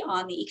be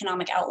on the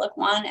economic outlook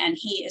one, and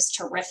he is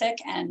terrific.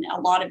 And a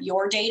lot of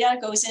your data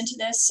goes into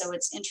this. So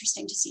it's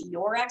interesting to see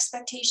your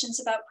expectations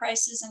about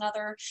prices and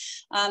other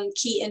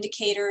key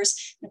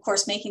indicators. And of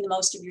course, making the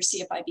most of your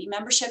CFIB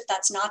membership.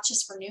 That's not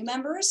just for new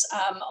members,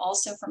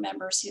 also for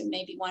members who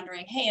may be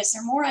wondering, hey, is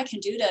there more I can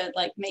do to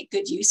make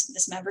good use of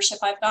this membership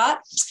I've got?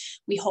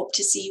 We hope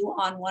to see you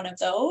on one of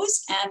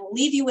those, and we'll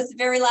leave you with the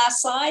very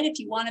last slide. If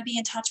you want to be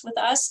in touch with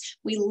us,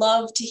 we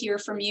love to hear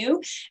from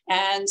you.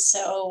 And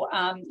so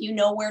you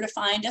know where to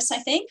find us, I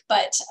think,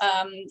 but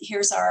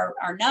here's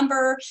our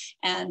number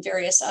and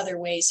various other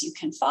ways you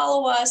can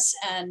follow us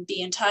and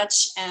be in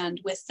touch. And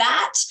with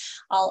that,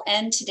 I'll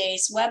end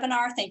today's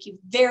webinar. Thank you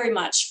very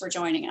much for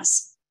joining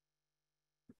us.